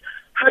that is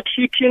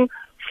hard-hitting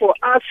for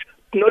us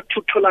not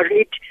to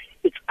tolerate.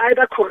 It's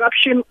either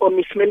corruption or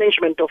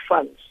mismanagement of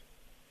funds.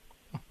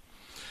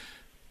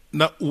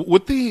 Now,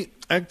 with the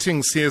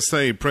acting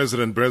CSA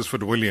President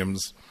Beresford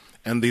Williams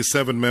and the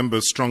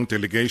 7-member strong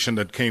delegation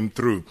that came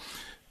through,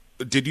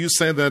 did you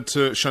say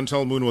that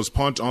Chantal Moon was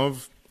part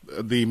of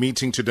the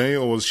meeting today,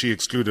 or was she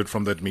excluded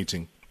from that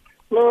meeting?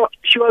 No,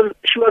 she was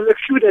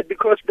excluded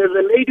because there's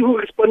a lady who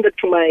responded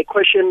to my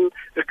question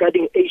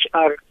regarding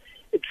HR.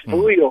 It's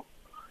Buyo,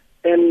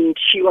 and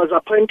she was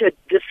appointed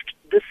this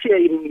year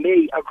in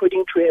May.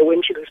 According to her,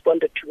 when she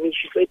responded to me,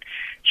 she said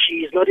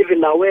she is not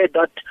even aware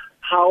that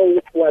how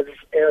was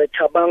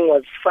Tabang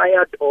was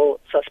fired or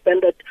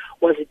suspended.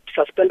 Was it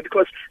suspended?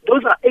 Because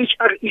those are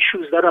HR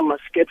issues that I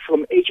must get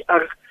from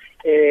HR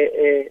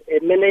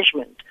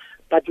management.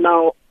 But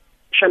now,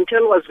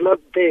 Chantel was not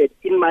there,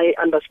 in my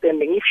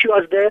understanding. If she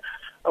was there,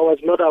 I was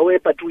not aware,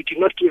 but we did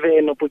not give her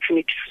an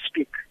opportunity to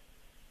speak.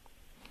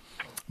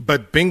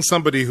 But being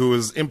somebody who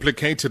is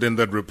implicated in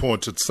that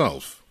report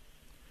itself,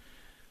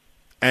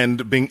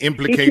 and being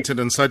implicated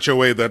in such a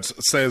way that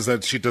says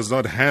that she does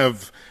not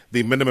have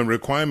the minimum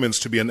requirements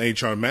to be an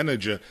HR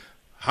manager,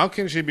 how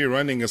can she be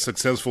running a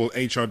successful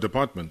HR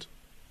department?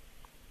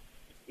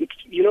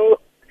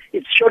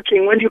 It's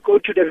shocking when you go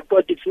to the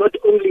report. It's not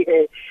only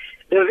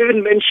they've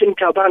even mentioned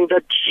Tabang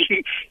that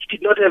he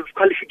did not have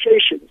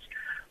qualifications.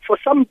 For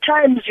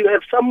sometimes you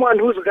have someone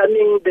who's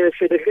running the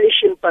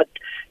federation, but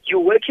you're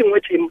working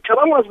with him.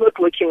 Tabang was not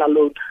working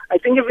alone. I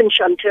think even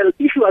Chantel,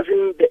 if he was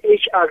in the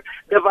HR,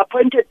 they've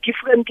appointed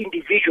different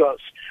individuals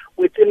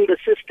within the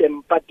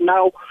system. But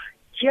now,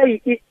 here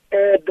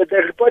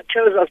the report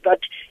tells us that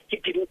she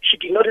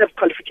did not have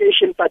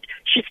qualification, but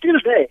she's still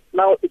there.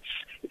 Now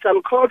it's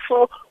uncalled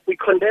for. We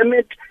condemn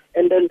it,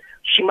 and then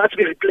she must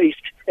be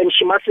replaced, and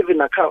she must have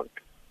an account.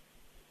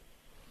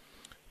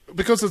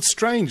 Because it's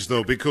strange,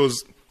 though,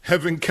 because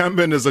having come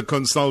in as a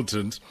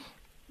consultant,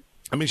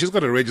 I mean, she's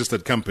got a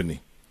registered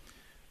company.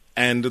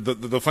 And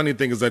the funny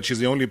thing is that she's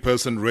the only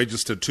person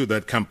registered to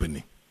that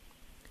company.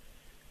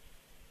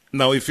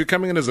 Now, if you're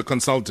coming in as a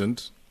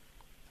consultant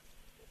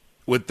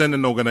within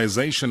an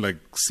organization like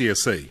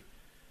CSA,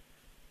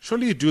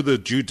 surely you do the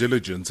due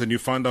diligence and you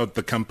find out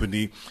the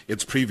company,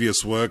 its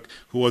previous work,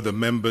 who are the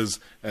members,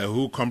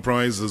 who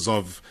comprises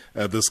of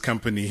this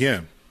company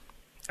here.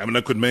 I mean,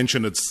 I could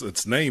mention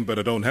its name, but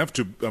I don't have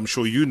to. I'm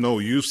sure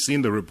you've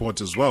seen the report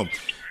as well.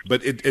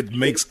 But it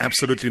makes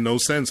absolutely no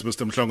sense,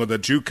 Mr. Mhlongo,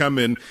 that you come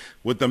in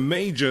with a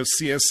major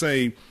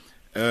CSA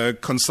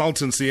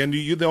consultancy and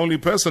you're the only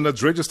person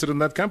that's registered in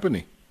that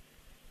company.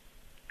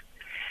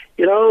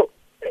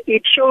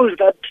 It shows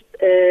that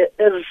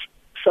as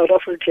South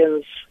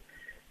Africans,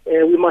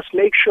 we must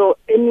make sure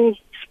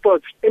any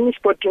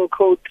sporting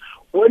code,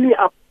 when we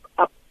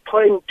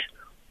appoint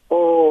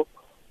or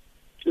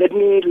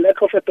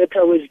lack of a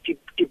better way,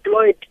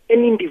 deploy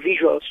any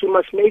individuals, we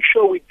must make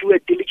sure we do a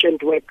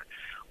diligent work.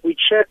 We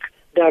check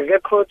their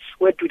records,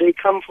 where do they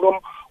come from,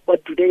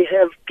 what do they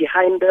have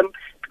behind them.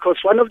 Because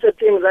one of the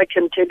things I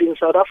can tell you in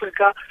South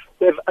Africa,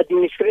 we have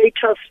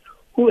administrators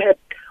who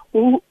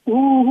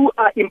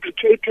are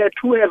implicated,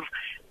 who have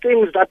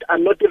things that are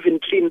not even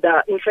clean.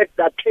 In fact,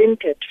 they're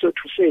tainted, so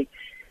to say,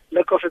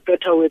 lack of a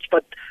better word.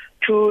 But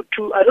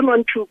I don't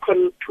want to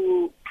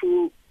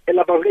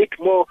elaborate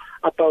more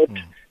about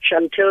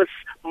Chantel's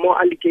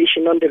more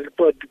allegation on the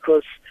report,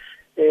 because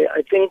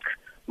I think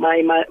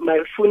my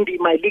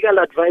legal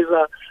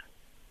advisor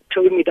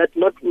told me that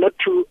not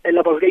to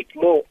elaborate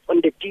more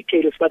on the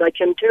details. But I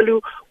can tell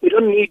you, we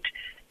don't need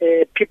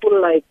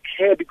people like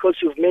her, because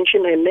you've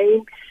mentioned her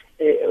name.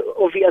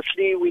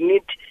 Obviously, we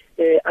need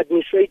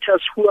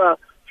administrators who are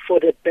for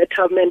the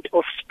betterment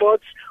of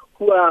sports,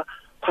 who are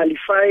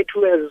qualified,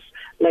 who has,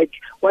 like,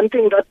 one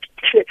thing that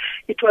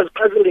it was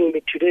puzzling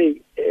me today,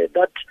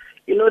 that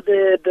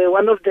the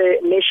one of the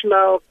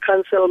National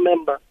Council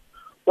member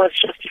was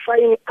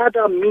justifying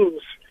other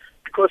means,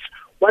 because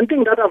one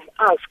thing that I've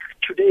asked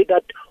today,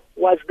 that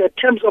was the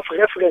terms of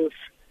reference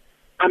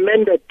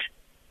amended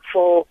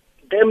for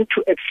them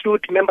to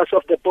exclude members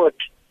of the board.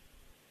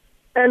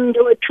 And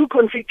there were two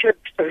conflicted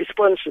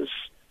responses.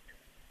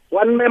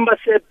 One member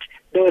said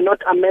they were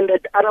not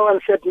amended. Other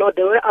one said no,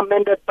 they were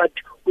amended, but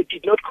we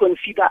did not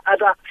consider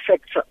other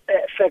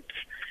facts.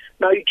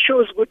 Now it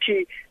shows,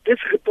 Guti, this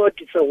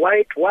report is a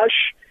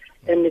whitewash,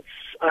 and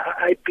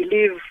I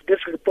believe this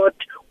report,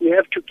 we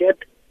have to get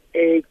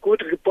a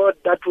good report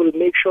that will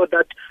make sure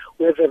that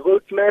we have a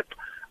roadmap,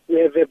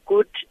 we have a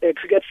good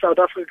Cricket South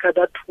Africa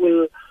that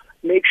will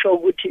make sure,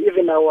 Guti,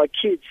 even our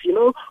kids,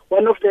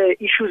 one of the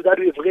issues that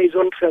we've raised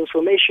on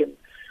transformation,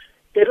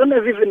 they don't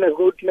have even a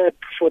roadmap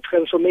for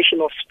transformation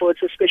of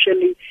sports,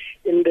 especially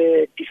in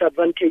the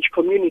disadvantaged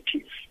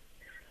communities.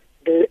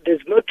 There's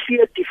no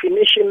clear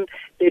definition.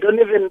 They don't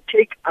even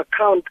take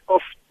account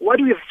of what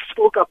we've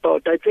spoke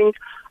about. I think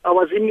I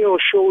was in your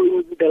show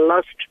in the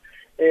last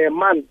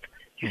month.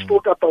 You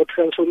spoke about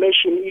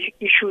transformation,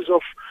 issues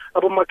of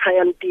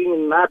Abomakhayanting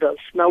and others.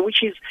 Now,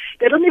 which is,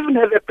 they don't even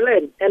have a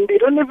plan, and they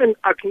don't even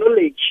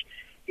acknowledge.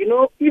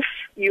 If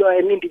you are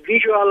an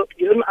individual,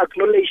 you don't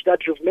acknowledge that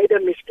you've made a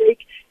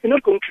mistake, you're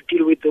not going to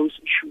deal with those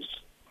issues.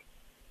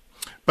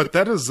 But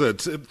that is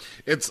it.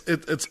 It's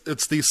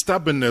the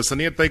stubbornness,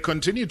 and yet they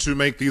continue to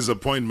make these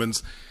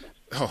appointments.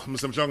 Oh,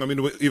 Mr. Mhlongo, I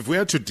mean, if we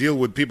had to deal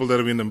with people that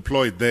have been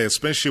employed there,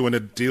 especially when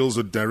it deals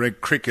with direct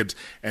cricket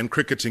and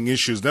cricketing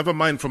issues, never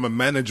mind from a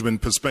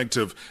management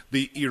perspective,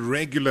 the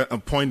irregular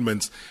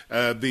appointments,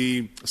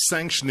 the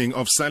sanctioning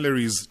of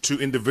salaries to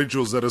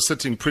individuals that are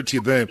sitting pretty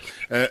there,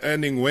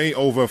 earning way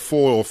over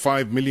 4 or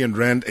 5 million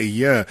rand a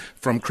year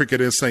from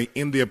Cricket SA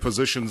in their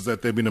positions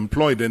that they've been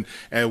employed in,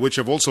 which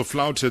have also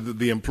flouted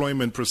the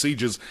employment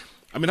procedures.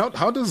 I mean,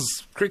 how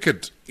does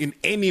cricket in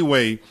any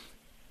way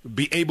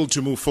be able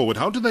to move forward?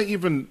 How do they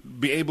even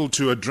be able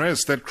to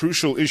address that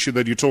crucial issue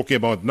that you're talking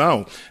about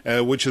now,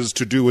 which is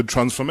to do with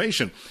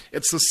transformation?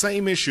 It's the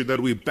same issue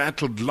that we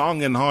battled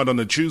long and hard on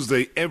a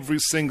Tuesday every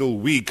single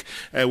week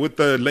with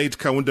the late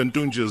Kaunda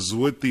Ntunjas,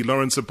 with the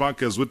Lawrence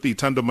Sepakas, with the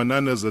Tando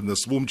Mananas and the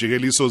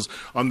Mjikelisos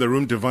on the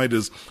room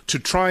dividers to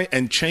try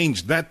and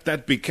change that.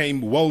 That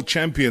became world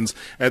champions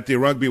at the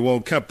Rugby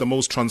World Cup, the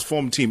most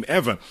transformed team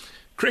ever.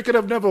 Cricket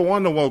have never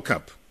won a World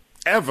Cup,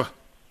 ever,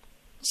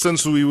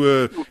 since we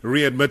were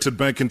readmitted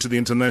back into the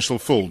international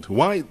fold.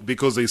 Why?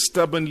 Because they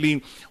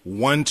stubbornly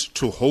want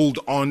to hold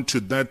on to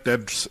that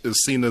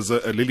is seen as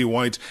a lily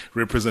white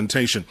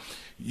representation.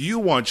 You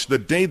watch, the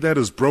day that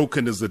is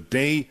broken is the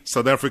day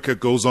South Africa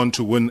goes on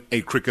to win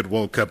a Cricket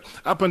World Cup.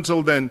 Up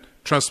until then,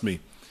 trust me,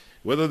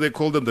 whether they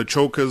call them the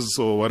chokers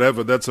or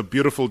whatever, that's a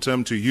beautiful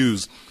term to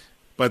use.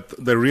 But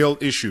the real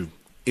issue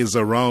is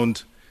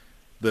around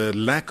the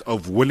lack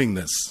of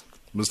willingness,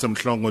 Mr.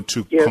 Mhlongo,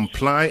 to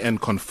comply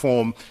and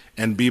conform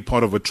and be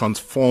part of a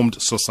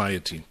transformed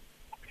society.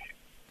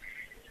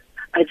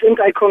 I think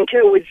I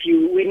concur with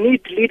you. We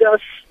need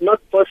leaders,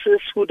 not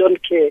bosses who don't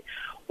care.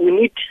 We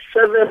need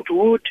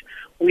servanthood.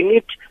 We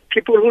need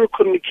people who will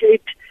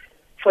communicate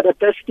for the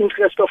best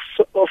interest of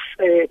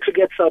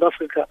Cricket South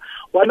Africa.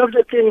 One of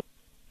the things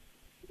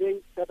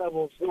that I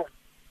was there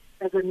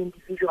as an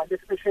individual,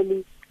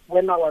 especially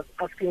when I was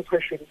asking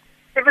questions,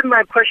 even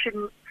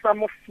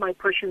some of my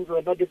questions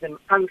were not even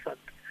answered.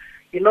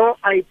 You know,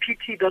 I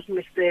pity that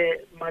Mr.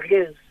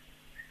 Marquez,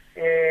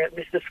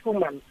 Mr.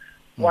 Schoeman,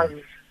 was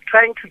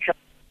trying to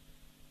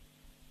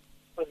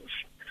judge.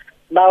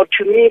 Now,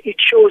 to me, it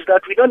shows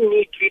that we don't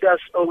need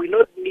leaders or we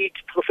don't need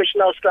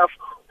professional staff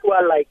who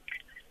are like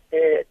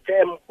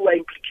them, who are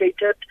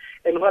implicated,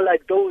 and who are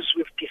like those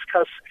we've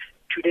discussed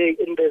today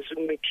in the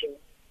Zoom meeting.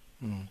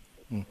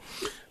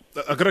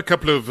 I've got a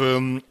couple of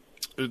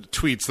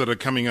tweets that are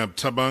coming up.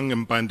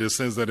 Tabang Mbande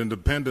says that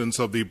independence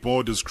of the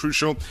board is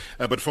crucial,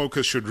 but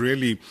focus should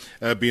really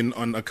be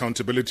on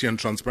accountability and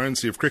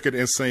transparency. If Cricket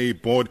SA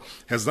board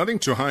has nothing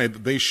to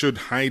hide, they should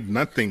hide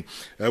nothing.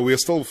 We are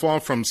still far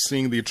from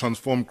seeing the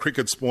transformed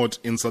cricket sport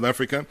in South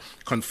Africa.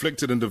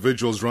 Conflicted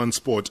individuals run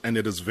sport, and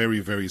it is very,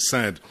 very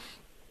sad.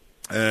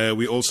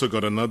 We also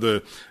got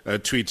another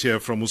tweet here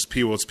from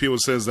Uspiwo. Uspiwo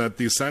says that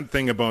the sad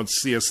thing about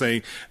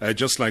CSA,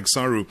 just like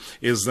Saru,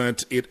 is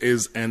that it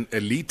is an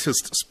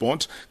elitist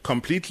sport,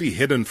 completely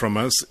hidden from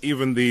us.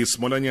 Even the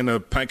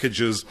Smolanyana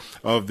packages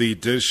of the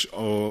dish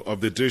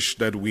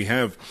that we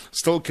have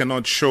still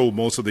cannot show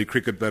most of the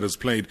cricket that is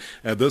played.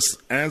 This,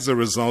 as a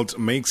result,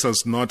 makes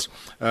us not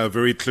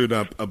very clued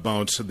up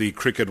about the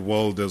cricket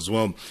world as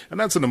well. And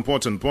that's an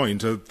important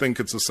point. I think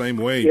it's the same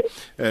way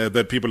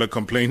that people are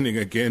complaining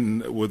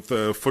again with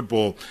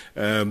football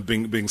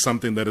being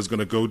something that is going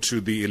to go to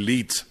the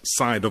elite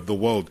side of the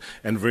world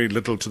and very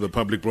little to the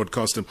public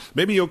broadcaster.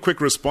 Maybe your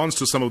quick response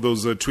to some of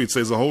those tweets.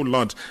 There's a whole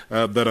lot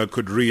that I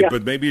could read,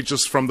 but maybe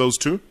just from those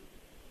two.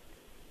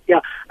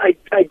 Yeah,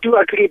 I do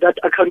agree that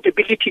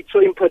accountability is so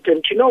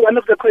important. You know, one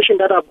of the questions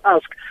that I've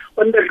asked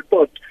on the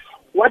report,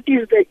 what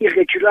is the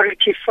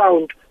irregularity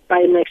found by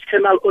an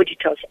external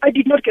auditor? I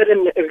did not get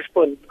a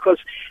response because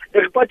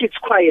the report is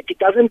quiet. It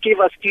doesn't give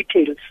us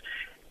details.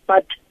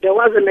 But there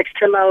was an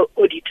external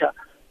auditor.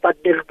 But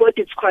the report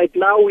is quiet.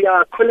 Now we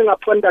are calling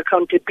upon the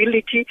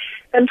accountability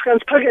and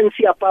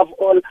transparency above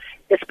all,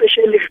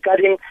 especially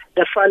regarding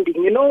the funding.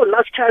 You know,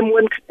 last time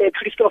when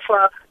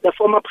Christopher, the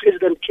former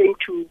president, came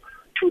to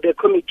the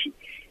committee,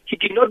 he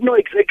did not know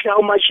exactly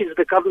how much is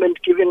the government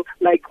giving.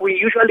 Like we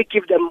usually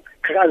give them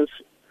grants,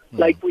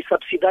 like we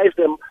subsidize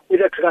them with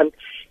a grant.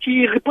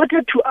 He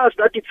reported to us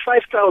that it's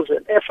 5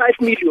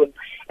 million.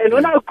 And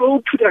when I go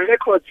to the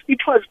records, it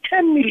was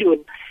 10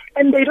 million.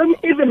 And they don't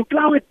even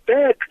plow it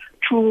back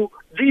to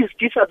these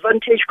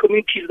disadvantaged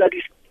communities that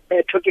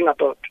he's talking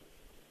about.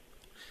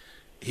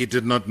 He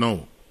did not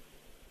know.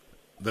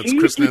 That's He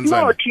Chris did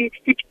not.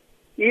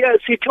 Yes,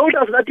 he told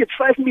us that it's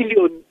 5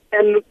 million.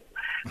 And,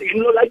 you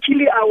know,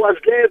 luckily I was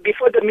there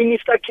before the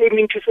minister came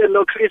in to say,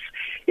 no, Chris,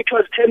 it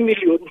was 10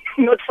 million,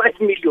 not 5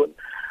 million.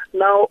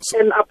 Now,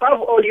 and above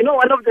all, you know,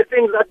 one of the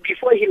things that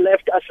before he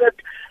left, I said,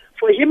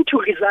 for him to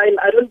resign,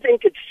 I don't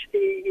think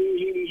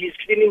he's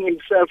cleaning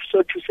himself,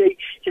 so to say,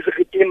 he's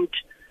redeemed.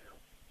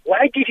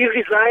 Why did he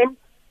resign?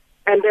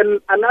 And then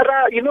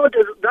another, you know,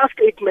 the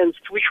statements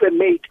which were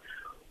made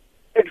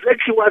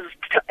exactly was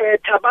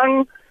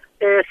Tabang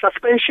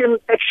suspension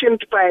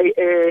actioned by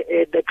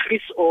the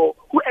Chris, or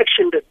who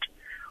actioned it,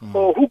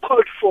 or who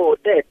called for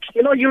that.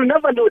 You know, you'll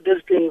never know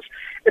these things,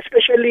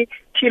 especially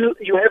till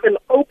you have an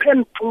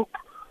open book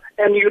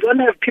and you don't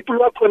have people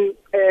who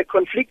are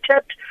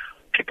conflicted.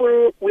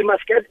 People, we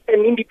must get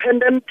an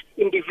independent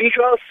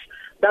individuals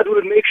that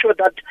will make sure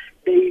that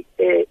they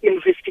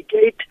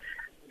investigate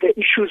the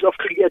issues of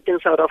cricket in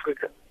South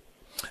Africa.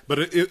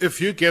 But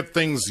if you get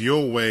things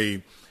your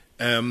way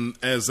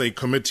as a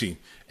committee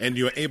and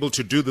you're able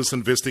to do this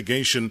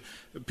investigation,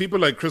 people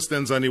like Chris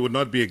Denzani would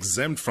not be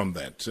exempt from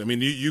that. I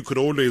mean, you could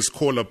always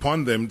call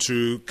upon them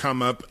to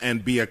come up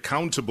and be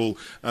accountable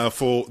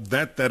for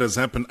that has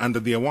happened under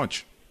their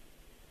watch.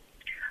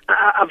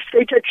 I've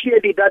stated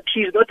clearly that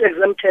he's not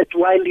exempted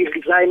while he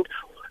resigned.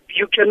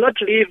 You cannot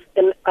leave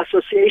an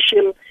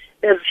association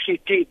as he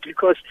did,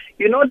 because,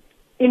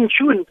 in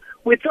June,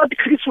 we thought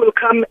Chris will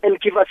come and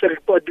give us a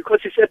report, because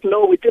he said,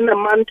 no, within a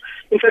month,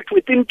 in fact,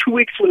 within 2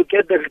 weeks, we'll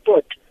get the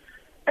report.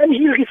 And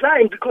he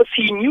resigned because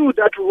he knew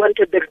that we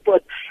wanted the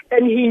report.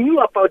 And he knew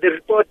about the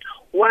report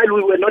while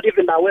we were not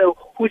even aware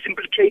who's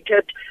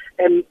implicated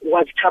and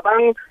was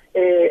Tabang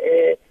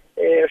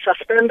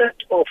suspended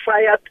or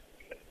fired.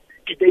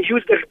 Did they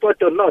use the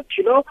report or not?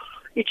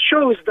 It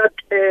shows that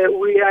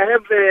we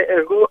have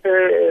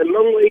a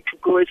long way to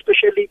go,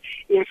 especially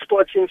in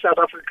sports in South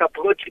Africa,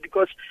 broadly,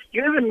 because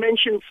you even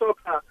mentioned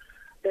soccer.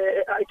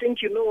 I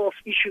think you know of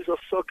issues of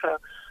soccer.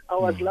 I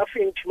was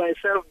laughing to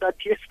myself that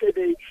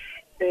yesterday,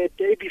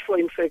 day before,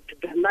 in fact,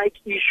 the Nike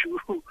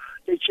issue,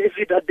 the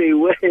jersey that they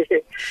wear,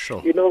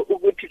 sure.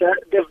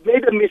 They've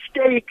made a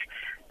mistake.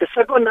 The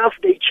second half,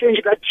 they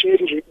changed that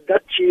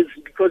jersey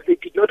because they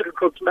did not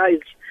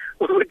recognize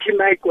what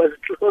Nike was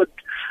clothed.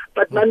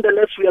 But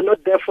nonetheless, we are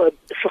not there for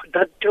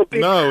that topic.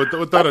 No,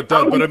 without a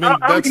doubt. But I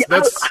mean,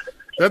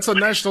 that's a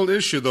national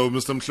issue, though,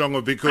 Mr.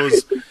 Mhlongo,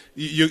 because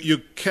you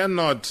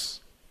cannot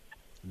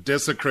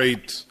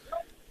desecrate,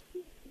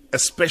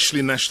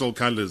 especially national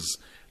colors,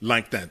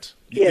 like that.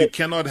 Yes. You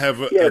cannot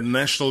have a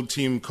national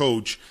team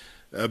coach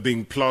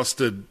being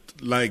plastered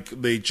like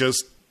they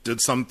just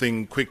did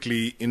something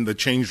quickly in the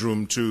change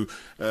room to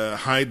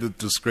hide the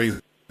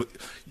disgrace.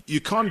 You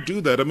can't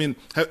do that. I mean,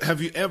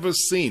 have you ever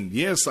seen?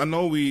 Yes, I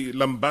know we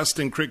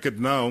lambasting cricket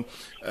now,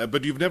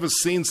 but you've never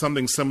seen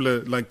something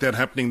similar like that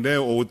happening there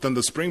or within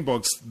the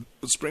Springboks.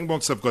 The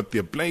Springboks have got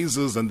their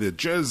blazers and their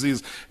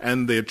jerseys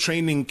and their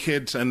training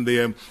kit and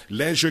their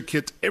leisure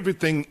kit.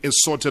 Everything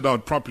is sorted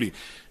out properly.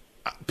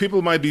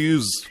 People might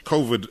use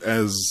COVID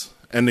as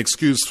an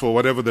excuse for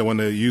whatever they want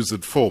to use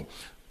it for,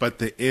 but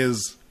there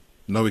is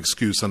no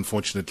excuse,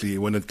 unfortunately,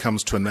 when it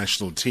comes to a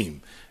national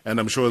team. And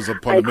I'm sure as a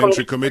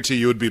parliamentary committee,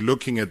 you would be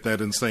looking at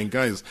that and saying,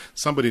 guys,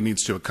 somebody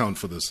needs to account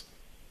for this.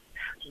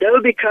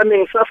 They'll be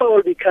coming, SAFA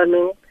will be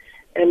coming,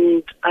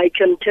 and I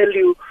can tell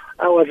you,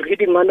 I was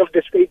reading one of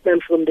the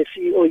statements from the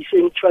CEO, he's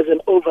saying it was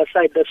an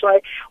oversight. That's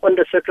why on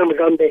the second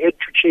round they had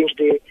to change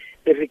the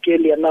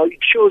regalia. Now it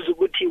shows,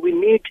 Guti, we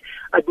need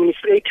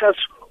administrators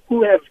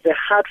who have the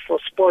heart for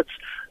sports,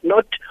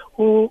 not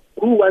who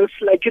wants,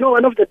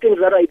 one of the things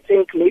that I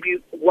think maybe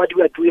what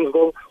we are doing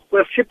wrong, we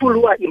have people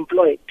who are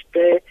employed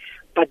there,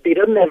 but they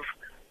don't have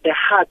the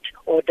heart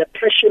or the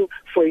passion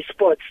for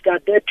sports. They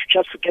are there to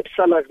just get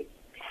salary.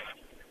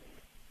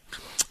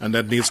 And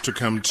that needs to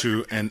come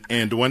to an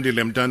end. Wandi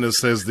Lemdana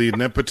says the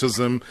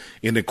nepotism,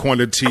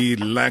 inequality,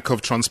 lack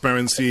of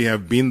transparency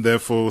have been there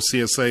for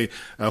CSA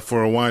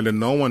for a while, and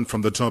no one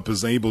from the top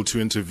is able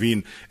to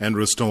intervene and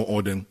restore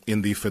order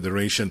in the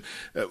federation.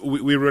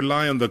 We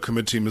rely on the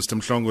committee, Mr.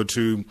 Mhlongo,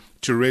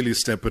 to really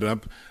step it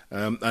up.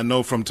 I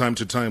know from time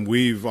to time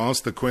we've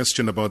asked the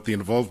question about the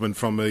involvement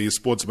from a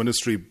sports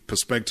ministry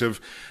perspective.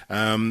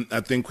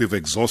 I think we've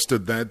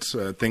exhausted that.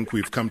 I think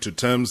we've come to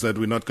terms that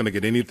we're not going to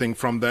get anything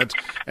from that.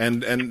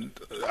 And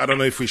I don't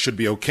know if we should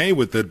be okay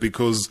with it,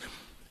 because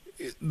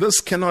this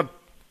cannot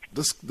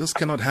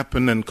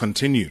happen and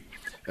continue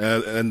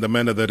in the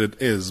manner that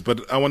it is.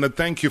 But I want to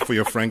thank you for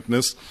your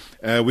frankness.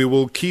 We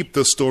will keep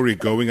the story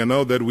going. I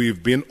know that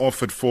we've been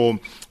off it for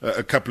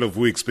a couple of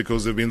weeks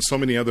because there have been so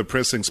many other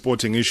pressing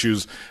sporting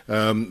issues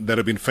that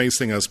have been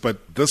facing us.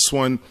 But this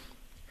one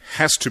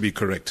has to be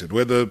corrected.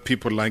 Whether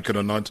people like it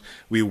or not,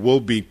 we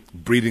will be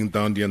breathing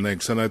down their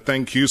necks. And I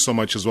thank you so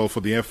much as well for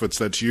the efforts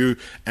that you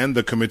and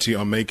the committee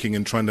are making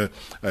in trying to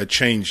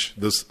change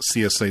this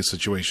CSA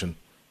situation.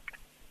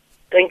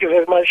 Thank you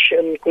very much,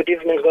 and good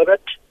evening,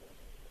 Robert.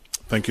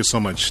 Thank you so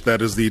much.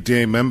 That is the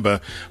DA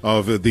member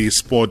of the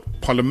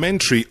Sport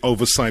Parliamentary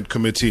Oversight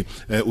Committee,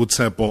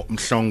 Tsepo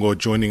Mhlongo,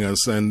 joining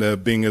us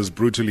and being as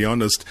brutally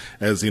honest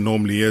as he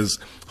normally is,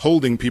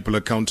 holding people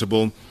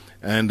accountable.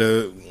 And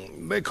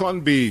they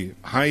can't be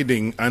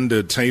hiding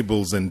under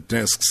tables and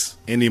desks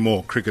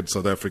anymore, Cricket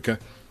South Africa.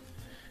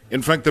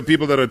 In fact, the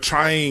people that are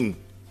trying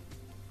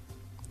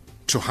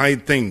to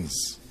hide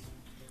things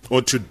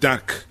or to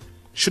duck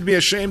should be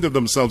ashamed of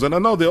themselves. And I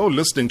know they're all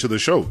listening to the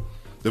show.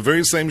 The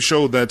very same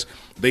show that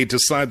they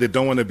decide they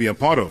don't want to be a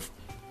part of.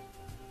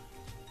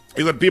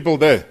 You got people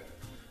there.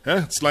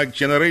 It's like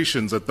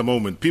generations at the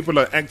moment. People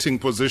are acting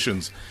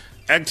positions,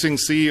 acting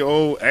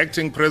CEO,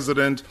 acting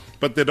president,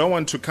 but they don't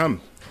want to come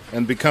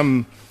and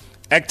become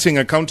acting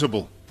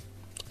accountable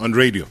on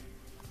radio.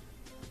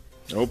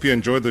 I hope you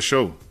enjoyed the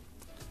show.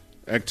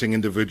 Acting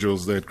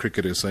individuals there at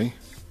Cricket SA.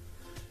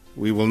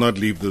 We will not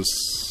leave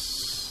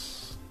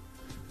this,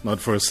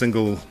 not for a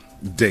single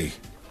day.